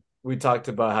episode, we talked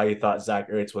about how you thought Zach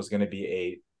Ertz was going to be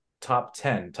a top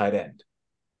 10 tight end.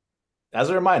 As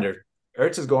a reminder,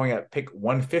 Ertz is going at pick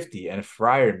 150 and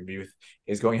Freiermuth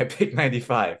is going at pick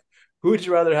 95. Who would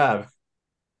you rather have?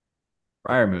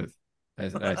 Freiermuth.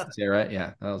 Did I say it right?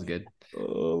 Yeah, that was good.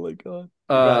 Oh my God.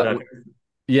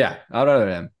 Yeah, I'd rather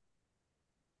him.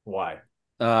 Why?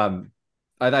 I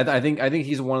think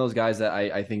he's one of those guys that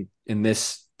I think in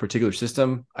this particular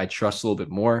system I trust a little bit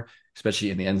more,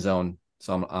 especially in the end zone.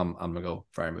 So I'm gonna go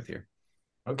Freiermuth here.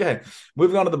 Okay,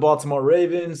 moving on to the Baltimore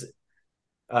Ravens.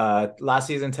 Last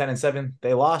season 10-7,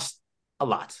 they lost a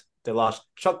lot. They lost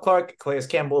Chuck Clark, Calais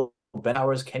Campbell, Ben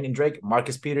Howard, Kenyon Drake,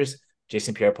 Marcus Peters,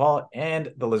 Jason Pierre-Paul,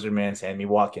 and the Lizard Man Sammy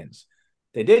Watkins.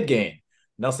 They did gain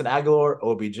Nelson Aguilar,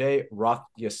 OBJ, Rock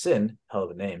Yassin, hell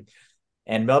of a name,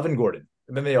 and Melvin Gordon.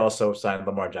 And then they also signed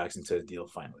Lamar Jackson to the deal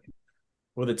finally.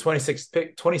 With the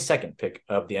 22nd pick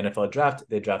of the NFL draft,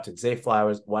 they drafted Zay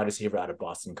Flowers, wide receiver out of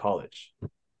Boston College.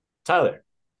 Tyler,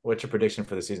 what's your prediction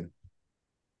for the season?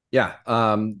 Yeah,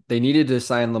 they needed to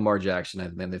sign Lamar Jackson,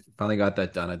 and they finally got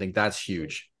that done. I think that's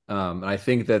huge. And I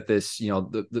think that this,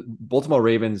 the Baltimore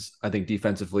Ravens, I think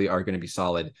defensively are going to be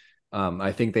solid.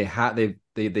 I think they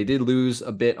did lose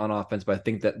a bit on offense, but I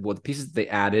think that the pieces they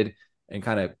added and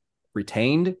kind of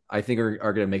retained, I think are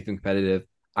going to make them competitive.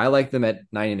 I like them at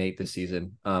 9-8 this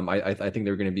season. I think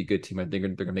they're going to be a good team. I think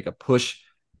they're going to make a push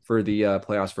for the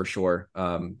playoffs for sure.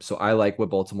 So I like what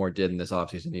Baltimore did in this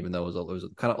offseason, even though it was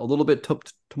kind of a little bit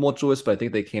tumultuous, but I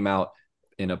think they came out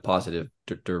in a positive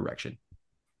direction.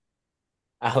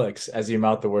 Alex, as you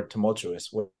mouth the word tumultuous,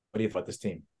 what do you think about this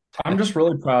team? I'm just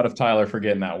really proud of Tyler for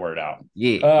getting that word out.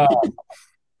 Yeah.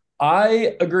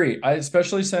 I agree.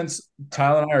 Especially since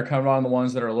Tyler and I are coming on the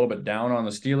ones that are a little bit down on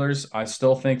the Steelers. I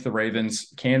still think the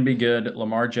Ravens can be good.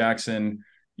 Lamar Jackson,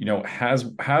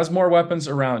 has more weapons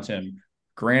around him.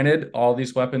 Granted, all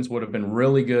these weapons would have been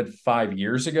really good 5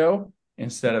 years ago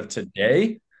instead of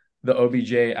today. The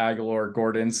OBJ, Aguilar,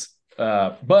 Gordons.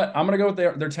 But I'm going to go with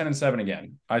they're 10-7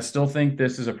 again. I still think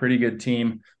this is a pretty good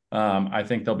team. I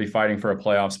think they'll be fighting for a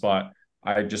playoff spot.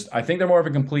 I think they're more of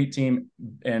a complete team,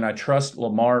 and I trust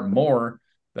Lamar more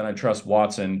than I trust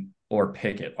Watson or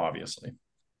Pickett, obviously.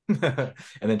 And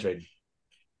then trade.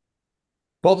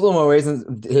 Baltimore Ravens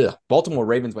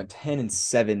went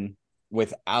 10-7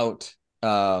 without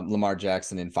Lamar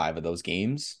Jackson in 5 of those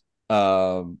games.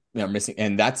 Missing,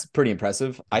 and that's pretty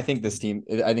impressive. I think this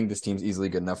team's easily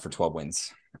good enough for 12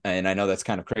 wins. And I know that's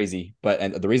kind of crazy, but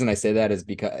and the reason I say that is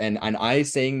because and I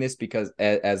saying this because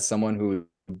as someone who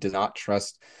does not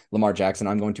trust Lamar Jackson,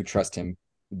 I'm going to trust him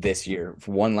this year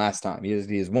for one last time. He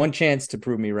has one chance to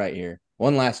prove me right here.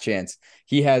 One last chance.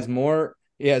 He has more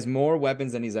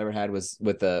weapons than he's ever had with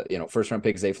the first round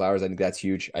pick Zay Flowers. I think that's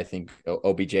huge. I think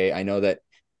OBJ. I know that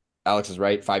Alex is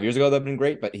right. 5 years ago that'd been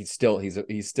great, but he's still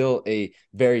a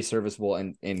very serviceable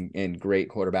and great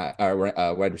quarterback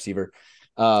or wide receiver.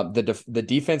 The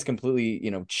defense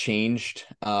completely changed.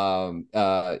 Once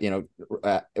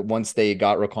they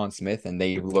got Roquan Smith and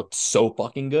they looked so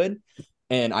fucking good.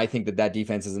 And I think that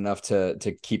defense is enough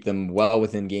to keep them well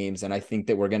within games. And I think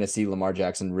that we're going to see Lamar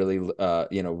Jackson really,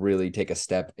 really take a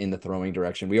step in the throwing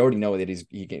direction. We already know that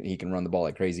he can run the ball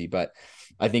like crazy, but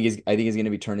I think he's going to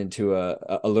be turned into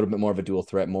a little bit more of a dual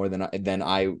threat more than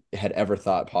I had ever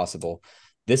thought possible.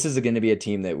 This is going to be a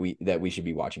team that we should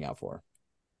be watching out for.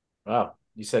 Wow,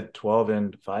 you said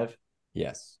 12-5.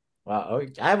 Yes. Wow,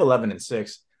 I have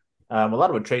 11-6. A lot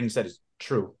of what Traden said is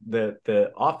true.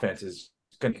 The offense is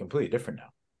going to be completely different now.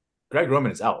 Greg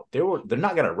Roman is out. They're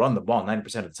not going to run the ball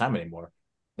 90% of the time anymore.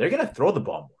 They're going to throw the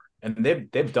ball more, and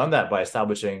they've done that by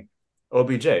establishing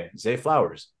OBJ, Zay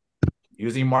Flowers,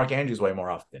 using Mark Andrews way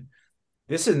more often.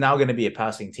 This is now going to be a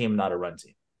passing team, not a run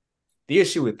team. The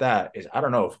issue with that is I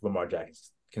don't know if Lamar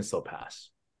Jackson can still pass.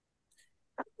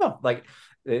 I don't know. Like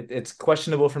it's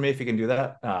questionable for me if he can do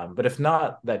that. But if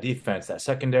not, that defense, that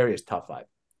secondary is top 5.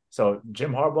 So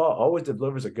Jim Harbaugh always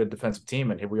delivers a good defensive team,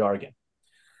 and here we are again.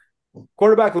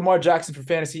 Quarterback Lamar Jackson for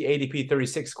fantasy ADP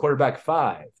 36, quarterback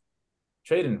 5.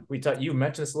 Traden, you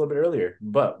mentioned this a little bit earlier,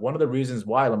 but one of the reasons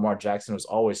why Lamar Jackson was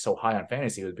always so high on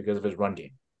fantasy was because of his run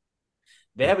game.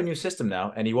 They have a new system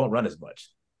now, and he won't run as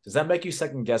much. Does that make you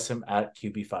second guess him at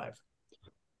QB5?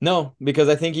 No, because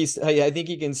I think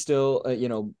he can still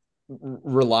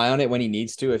rely on it when he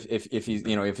needs to if he's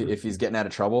if he's getting out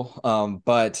of trouble.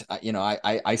 But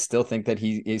I still think that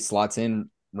he slots in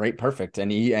right perfect,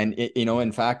 and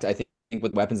in fact I think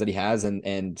with weapons that he has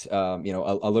and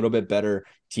a little bit better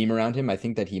team around him, I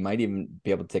think that he might even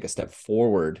be able to take a step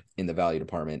forward in the value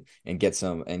department and get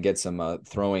some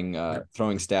throwing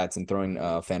stats and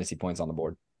throwing fantasy points on the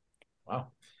board. Wow.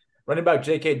 Running back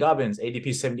J.K. Dobbins,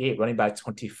 ADP 78, running back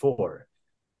 24.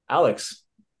 Alex,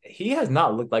 he has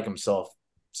not looked like himself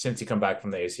since he come back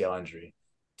from the ACL injury.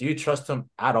 Do you trust him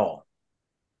at all?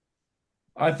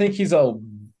 I think he's a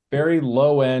very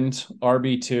low end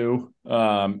RB2.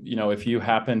 If you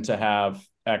happen to have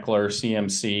Eckler,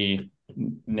 CMC,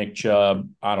 Nick Chubb,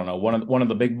 I don't know, one of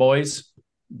the big boys,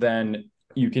 then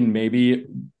you can maybe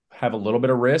have a little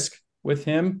bit of risk with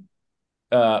him.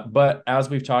 But as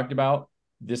we've talked about,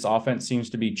 this offense seems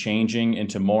to be changing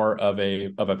into more of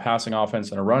a passing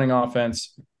offense and a running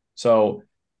offense. So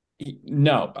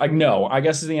no, I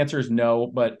guess the answer is no.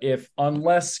 But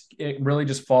unless it really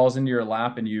just falls into your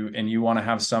lap and you want to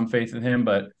have some faith in him,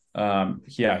 but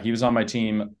he was on my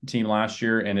team last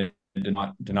year and it did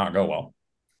not go well.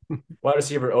 Wide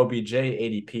receiver OBJ,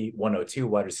 ADP 102,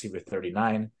 wide receiver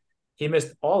 39. He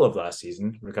missed all of last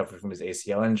season, recovered from his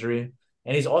ACL injury.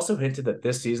 And he's also hinted that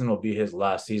this season will be his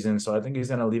last season. So I think he's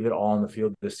going to leave it all on the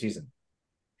field this season.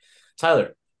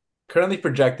 Tyler, currently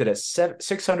projected at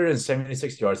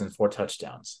 676 yards and 4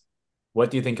 touchdowns.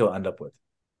 What do you think he'll end up with?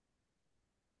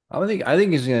 I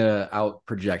think he's gonna out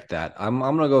project that. I'm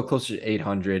gonna go closer to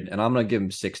 800, and I'm gonna give him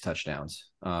 6 touchdowns.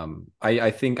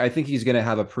 I think he's gonna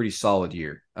have a pretty solid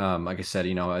year. Like I said,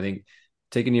 I think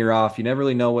taking a year off, you never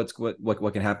really know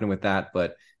what can happen with that.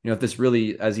 But if this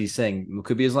really, as he's saying,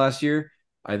 could be his last year,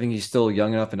 I think he's still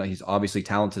young enough and he's obviously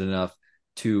talented enough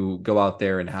to go out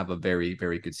there and have a very,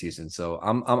 very good season. So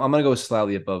I'm gonna go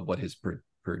slightly above what his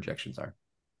projections are.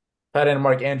 Tight end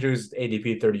Mark Andrews,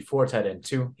 ADP 34, tight end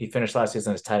 2. He finished last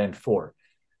season as tight end 4.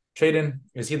 Traden,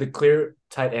 is he the clear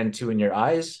tight end 2 in your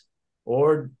eyes?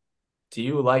 Or do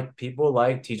you like people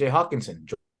like TJ Hawkinson,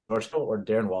 George Hill, or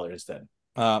Darren Waller instead?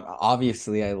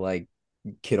 Obviously, I like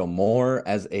Kittle more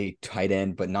as a tight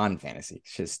end, but non-fantasy.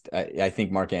 It's just I think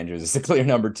Mark Andrews is the clear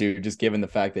number 2, just given the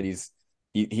fact that he's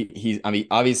I mean,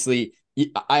 obviously,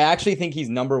 I actually think he's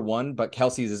number 1, but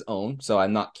Kelsey's his own, so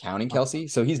I'm not counting Kelsey.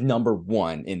 So he's number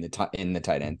 1 in the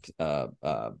tight end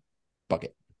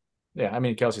bucket. Yeah, I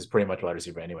mean, Kelsey's pretty much wide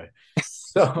receiver anyway.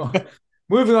 So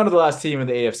moving on to the last team in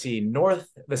the AFC North,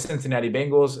 the Cincinnati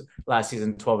Bengals. Last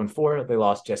season, 12-4. They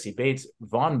lost Jesse Bates,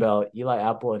 Von Bell, Eli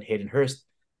Apple, and Hayden Hurst,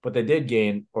 but they did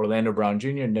gain Orlando Brown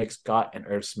Jr., Nick Scott, and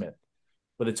Irv Smith.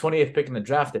 With the 28th pick in the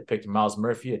draft, they picked Miles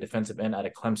Murphy, a defensive end out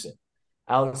of Clemson.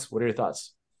 Alex, what are your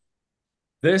thoughts?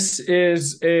 This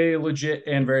is a legit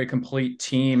and very complete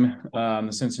team.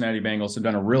 The Cincinnati Bengals have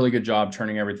done a really good job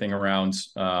turning everything around,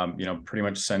 pretty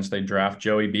much since they draft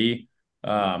Joey B.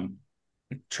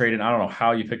 Trading, I don't know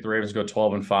how you pick the Ravens to go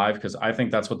 12-5, because I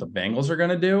think that's what the Bengals are going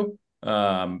to do.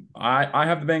 I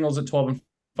have the Bengals at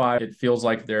 12-5. It feels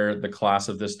like they're the class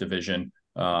of this division,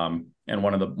 and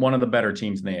one of the better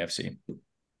teams in the AFC.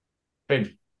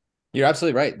 You're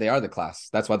absolutely right. They are the class.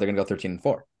 That's why they're going to go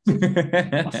 13-4.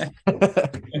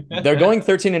 They're going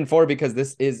 13-4 because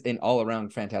this is an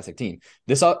all-around fantastic team.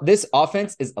 This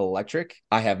offense is electric.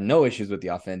 I have no issues with the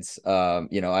offense. In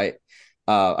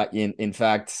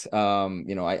fact,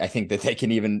 I think that they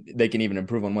can even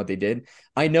improve on what they did.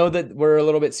 I know that we're a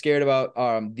little bit scared about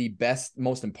the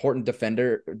most important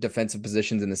defensive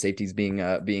positions in the safeties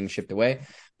being shipped away.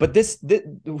 But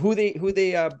who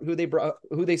they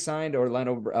signed,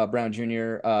 Orlando Brown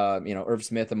Jr., Irv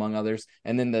Smith, among others,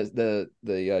 and then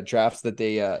the drafts that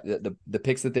the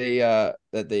picks that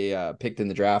they picked in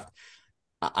the draft.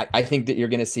 I think that you're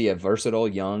going to see a versatile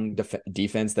young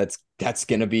defense that's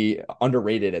going to be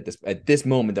underrated at this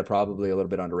moment. They're probably a little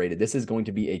bit underrated. This is going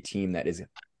to be a team that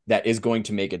is going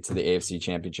to make it to the AFC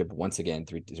Championship once again,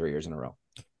 three years in a row.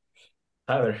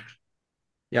 Tyler.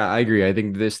 Yeah, I agree. I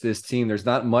think this team, there's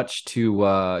not much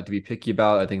to be picky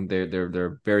about. I think they're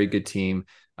a very good team.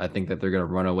 I think that they're going to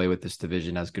run away with this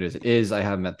division as good as it is. I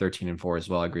have them at 13-4 as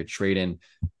well. I agree. Trade-in,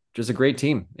 just a great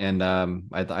team, and I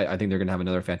think they're going to have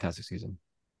another fantastic season.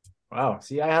 Wow.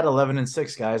 See, I had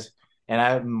 11-6, guys.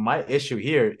 And my issue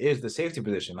here is the safety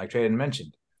position, like Trayden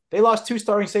mentioned. They lost 2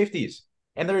 starting safeties,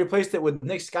 and they replaced it with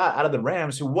Nick Scott out of the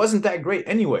Rams, who wasn't that great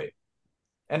anyway.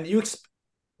 And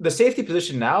the safety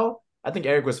position now, I think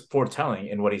Eric was foretelling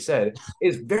in what he said,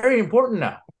 is very important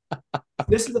now.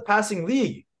 This is the passing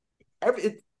league.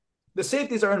 The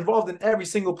safeties are involved in every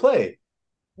single play.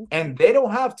 And they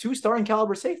don't have 2 starting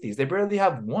caliber safeties. They barely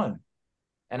have 1.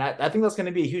 And I think that's going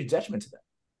to be a huge detriment to them.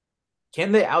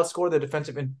 Can they outscore the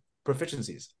defensive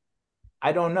proficiencies?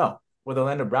 I don't know. With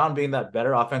Orlando Brown being that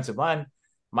better offensive line,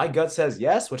 my gut says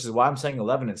yes, which is why I'm saying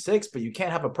 11-6, but you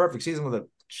can't have a perfect season with a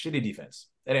shitty defense.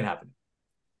 It ain't happening.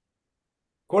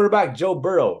 Quarterback Joe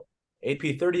Burrow,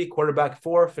 AP 30, quarterback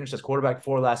 4, finished as quarterback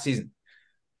 4 last season.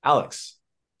 Alex,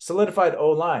 solidified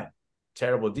O-line,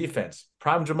 terrible defense,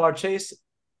 prime Jamar Chase,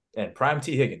 and prime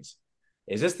T. Higgins.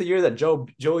 Is this the year that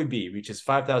Joey B reaches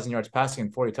 5,000 yards passing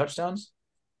and 40 touchdowns?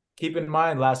 Keep in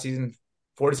mind, last season,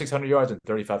 4,600 yards and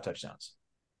 35 touchdowns.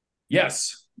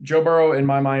 Yes. Joe Burrow, in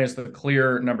my mind, is the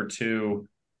clear number 2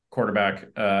 quarterback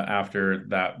after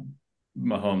that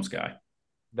Mahomes guy.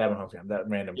 That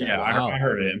random guy. Yeah, wow. I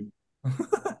heard him.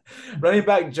 Running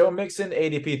back Joe Mixon,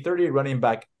 ADP 30, running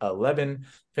back 11,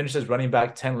 finishes running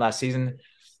back 10 last season.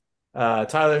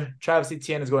 Tyler, Travis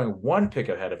Etienne is going 1 pick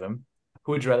ahead of him.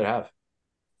 Who would you rather have?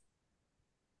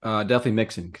 Definitely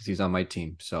Mixon, because he's on my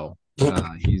team. So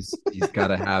he's got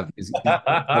to have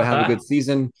a good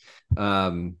season.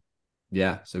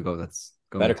 Yeah, so go. Let's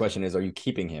go. Better question is, are you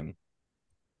keeping him?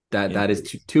 That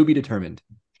is to be determined.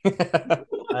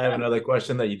 I have another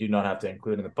question that you do not have to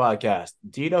include in the podcast.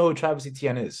 Do you know who Travis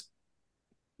Etienne is?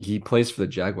 He plays for the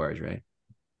Jaguars, right?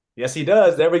 Yes, he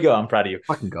does. There we go. I'm proud of you.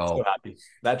 Fucking go. So happy.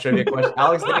 That trivia question.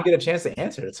 Alex didn't get a chance to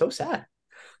answer. It's so sad.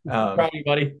 Proud of you,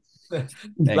 buddy.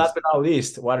 Last but not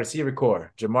least, wide receiver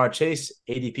core. Jamar Chase,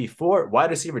 ADP 4, wide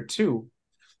receiver 2,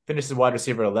 finishes wide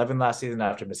receiver 11 last season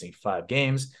after missing 5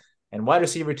 games. And wide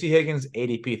receiver T. Higgins,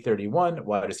 ADP 31,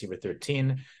 wide receiver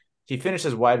 13. He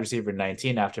finishes wide receiver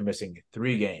 19 after missing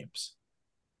 3 games.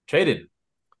 Traded.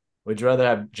 Would you rather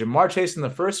have Jamar Chase in the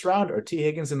first round or T.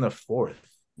 Higgins in the 4th?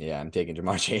 Yeah, I'm taking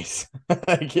Jamar Chase.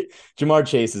 Jamar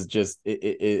Chase is just,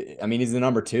 I mean, he's the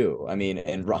number 2. I mean,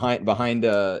 and behind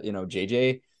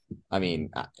JJ. I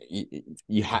mean,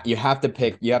 you have to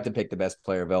pick the best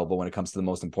player available when it comes to the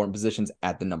most important positions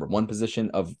at the number 1 position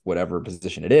of whatever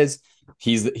position it is.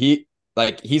 He's a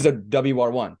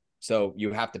WR1, so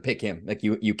you have to pick him. Like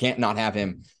you can't not have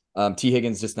him. T.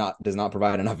 Higgins does not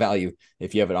provide enough value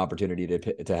if you have an opportunity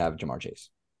to have Jamar Chase.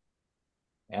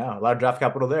 Yeah, a lot of draft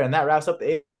capital there, and that wraps up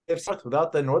the AFC North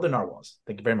without the Northern Narwhals.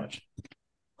 Thank you very much.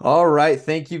 All right,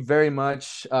 thank you very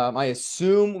much. I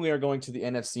assume we are going to the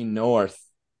NFC North.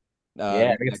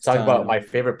 Yeah, we get to talk about my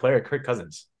favorite player, Kirk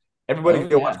Cousins. Everybody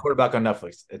go watch quarterback on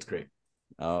Netflix. It's great.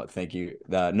 Oh, thank you.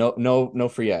 No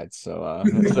free ads. So,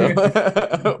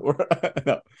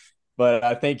 no.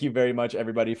 But thank you very much,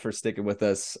 everybody, for sticking with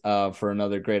us for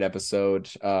another great episode.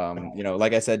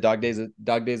 Like I said, dog days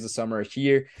of summer are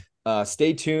here.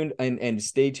 stay tuned and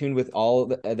stay tuned with all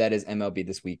that is MLB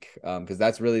this week, because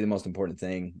that's really the most important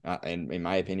thing, in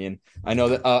my opinion. I know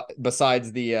that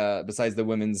besides the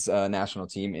women's national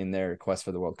team in their quest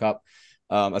for the World Cup,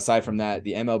 aside from that,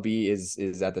 the MLB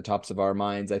is at the tops of our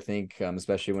minds, I think,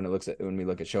 especially when we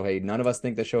look at Shohei. None of us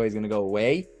think that Shohei is going to go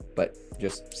away, but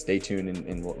just stay tuned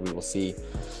and what we will see.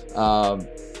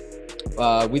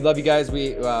 We love you guys.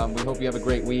 We hope you have a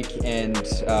great week, and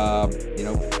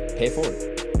pay it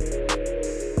forward.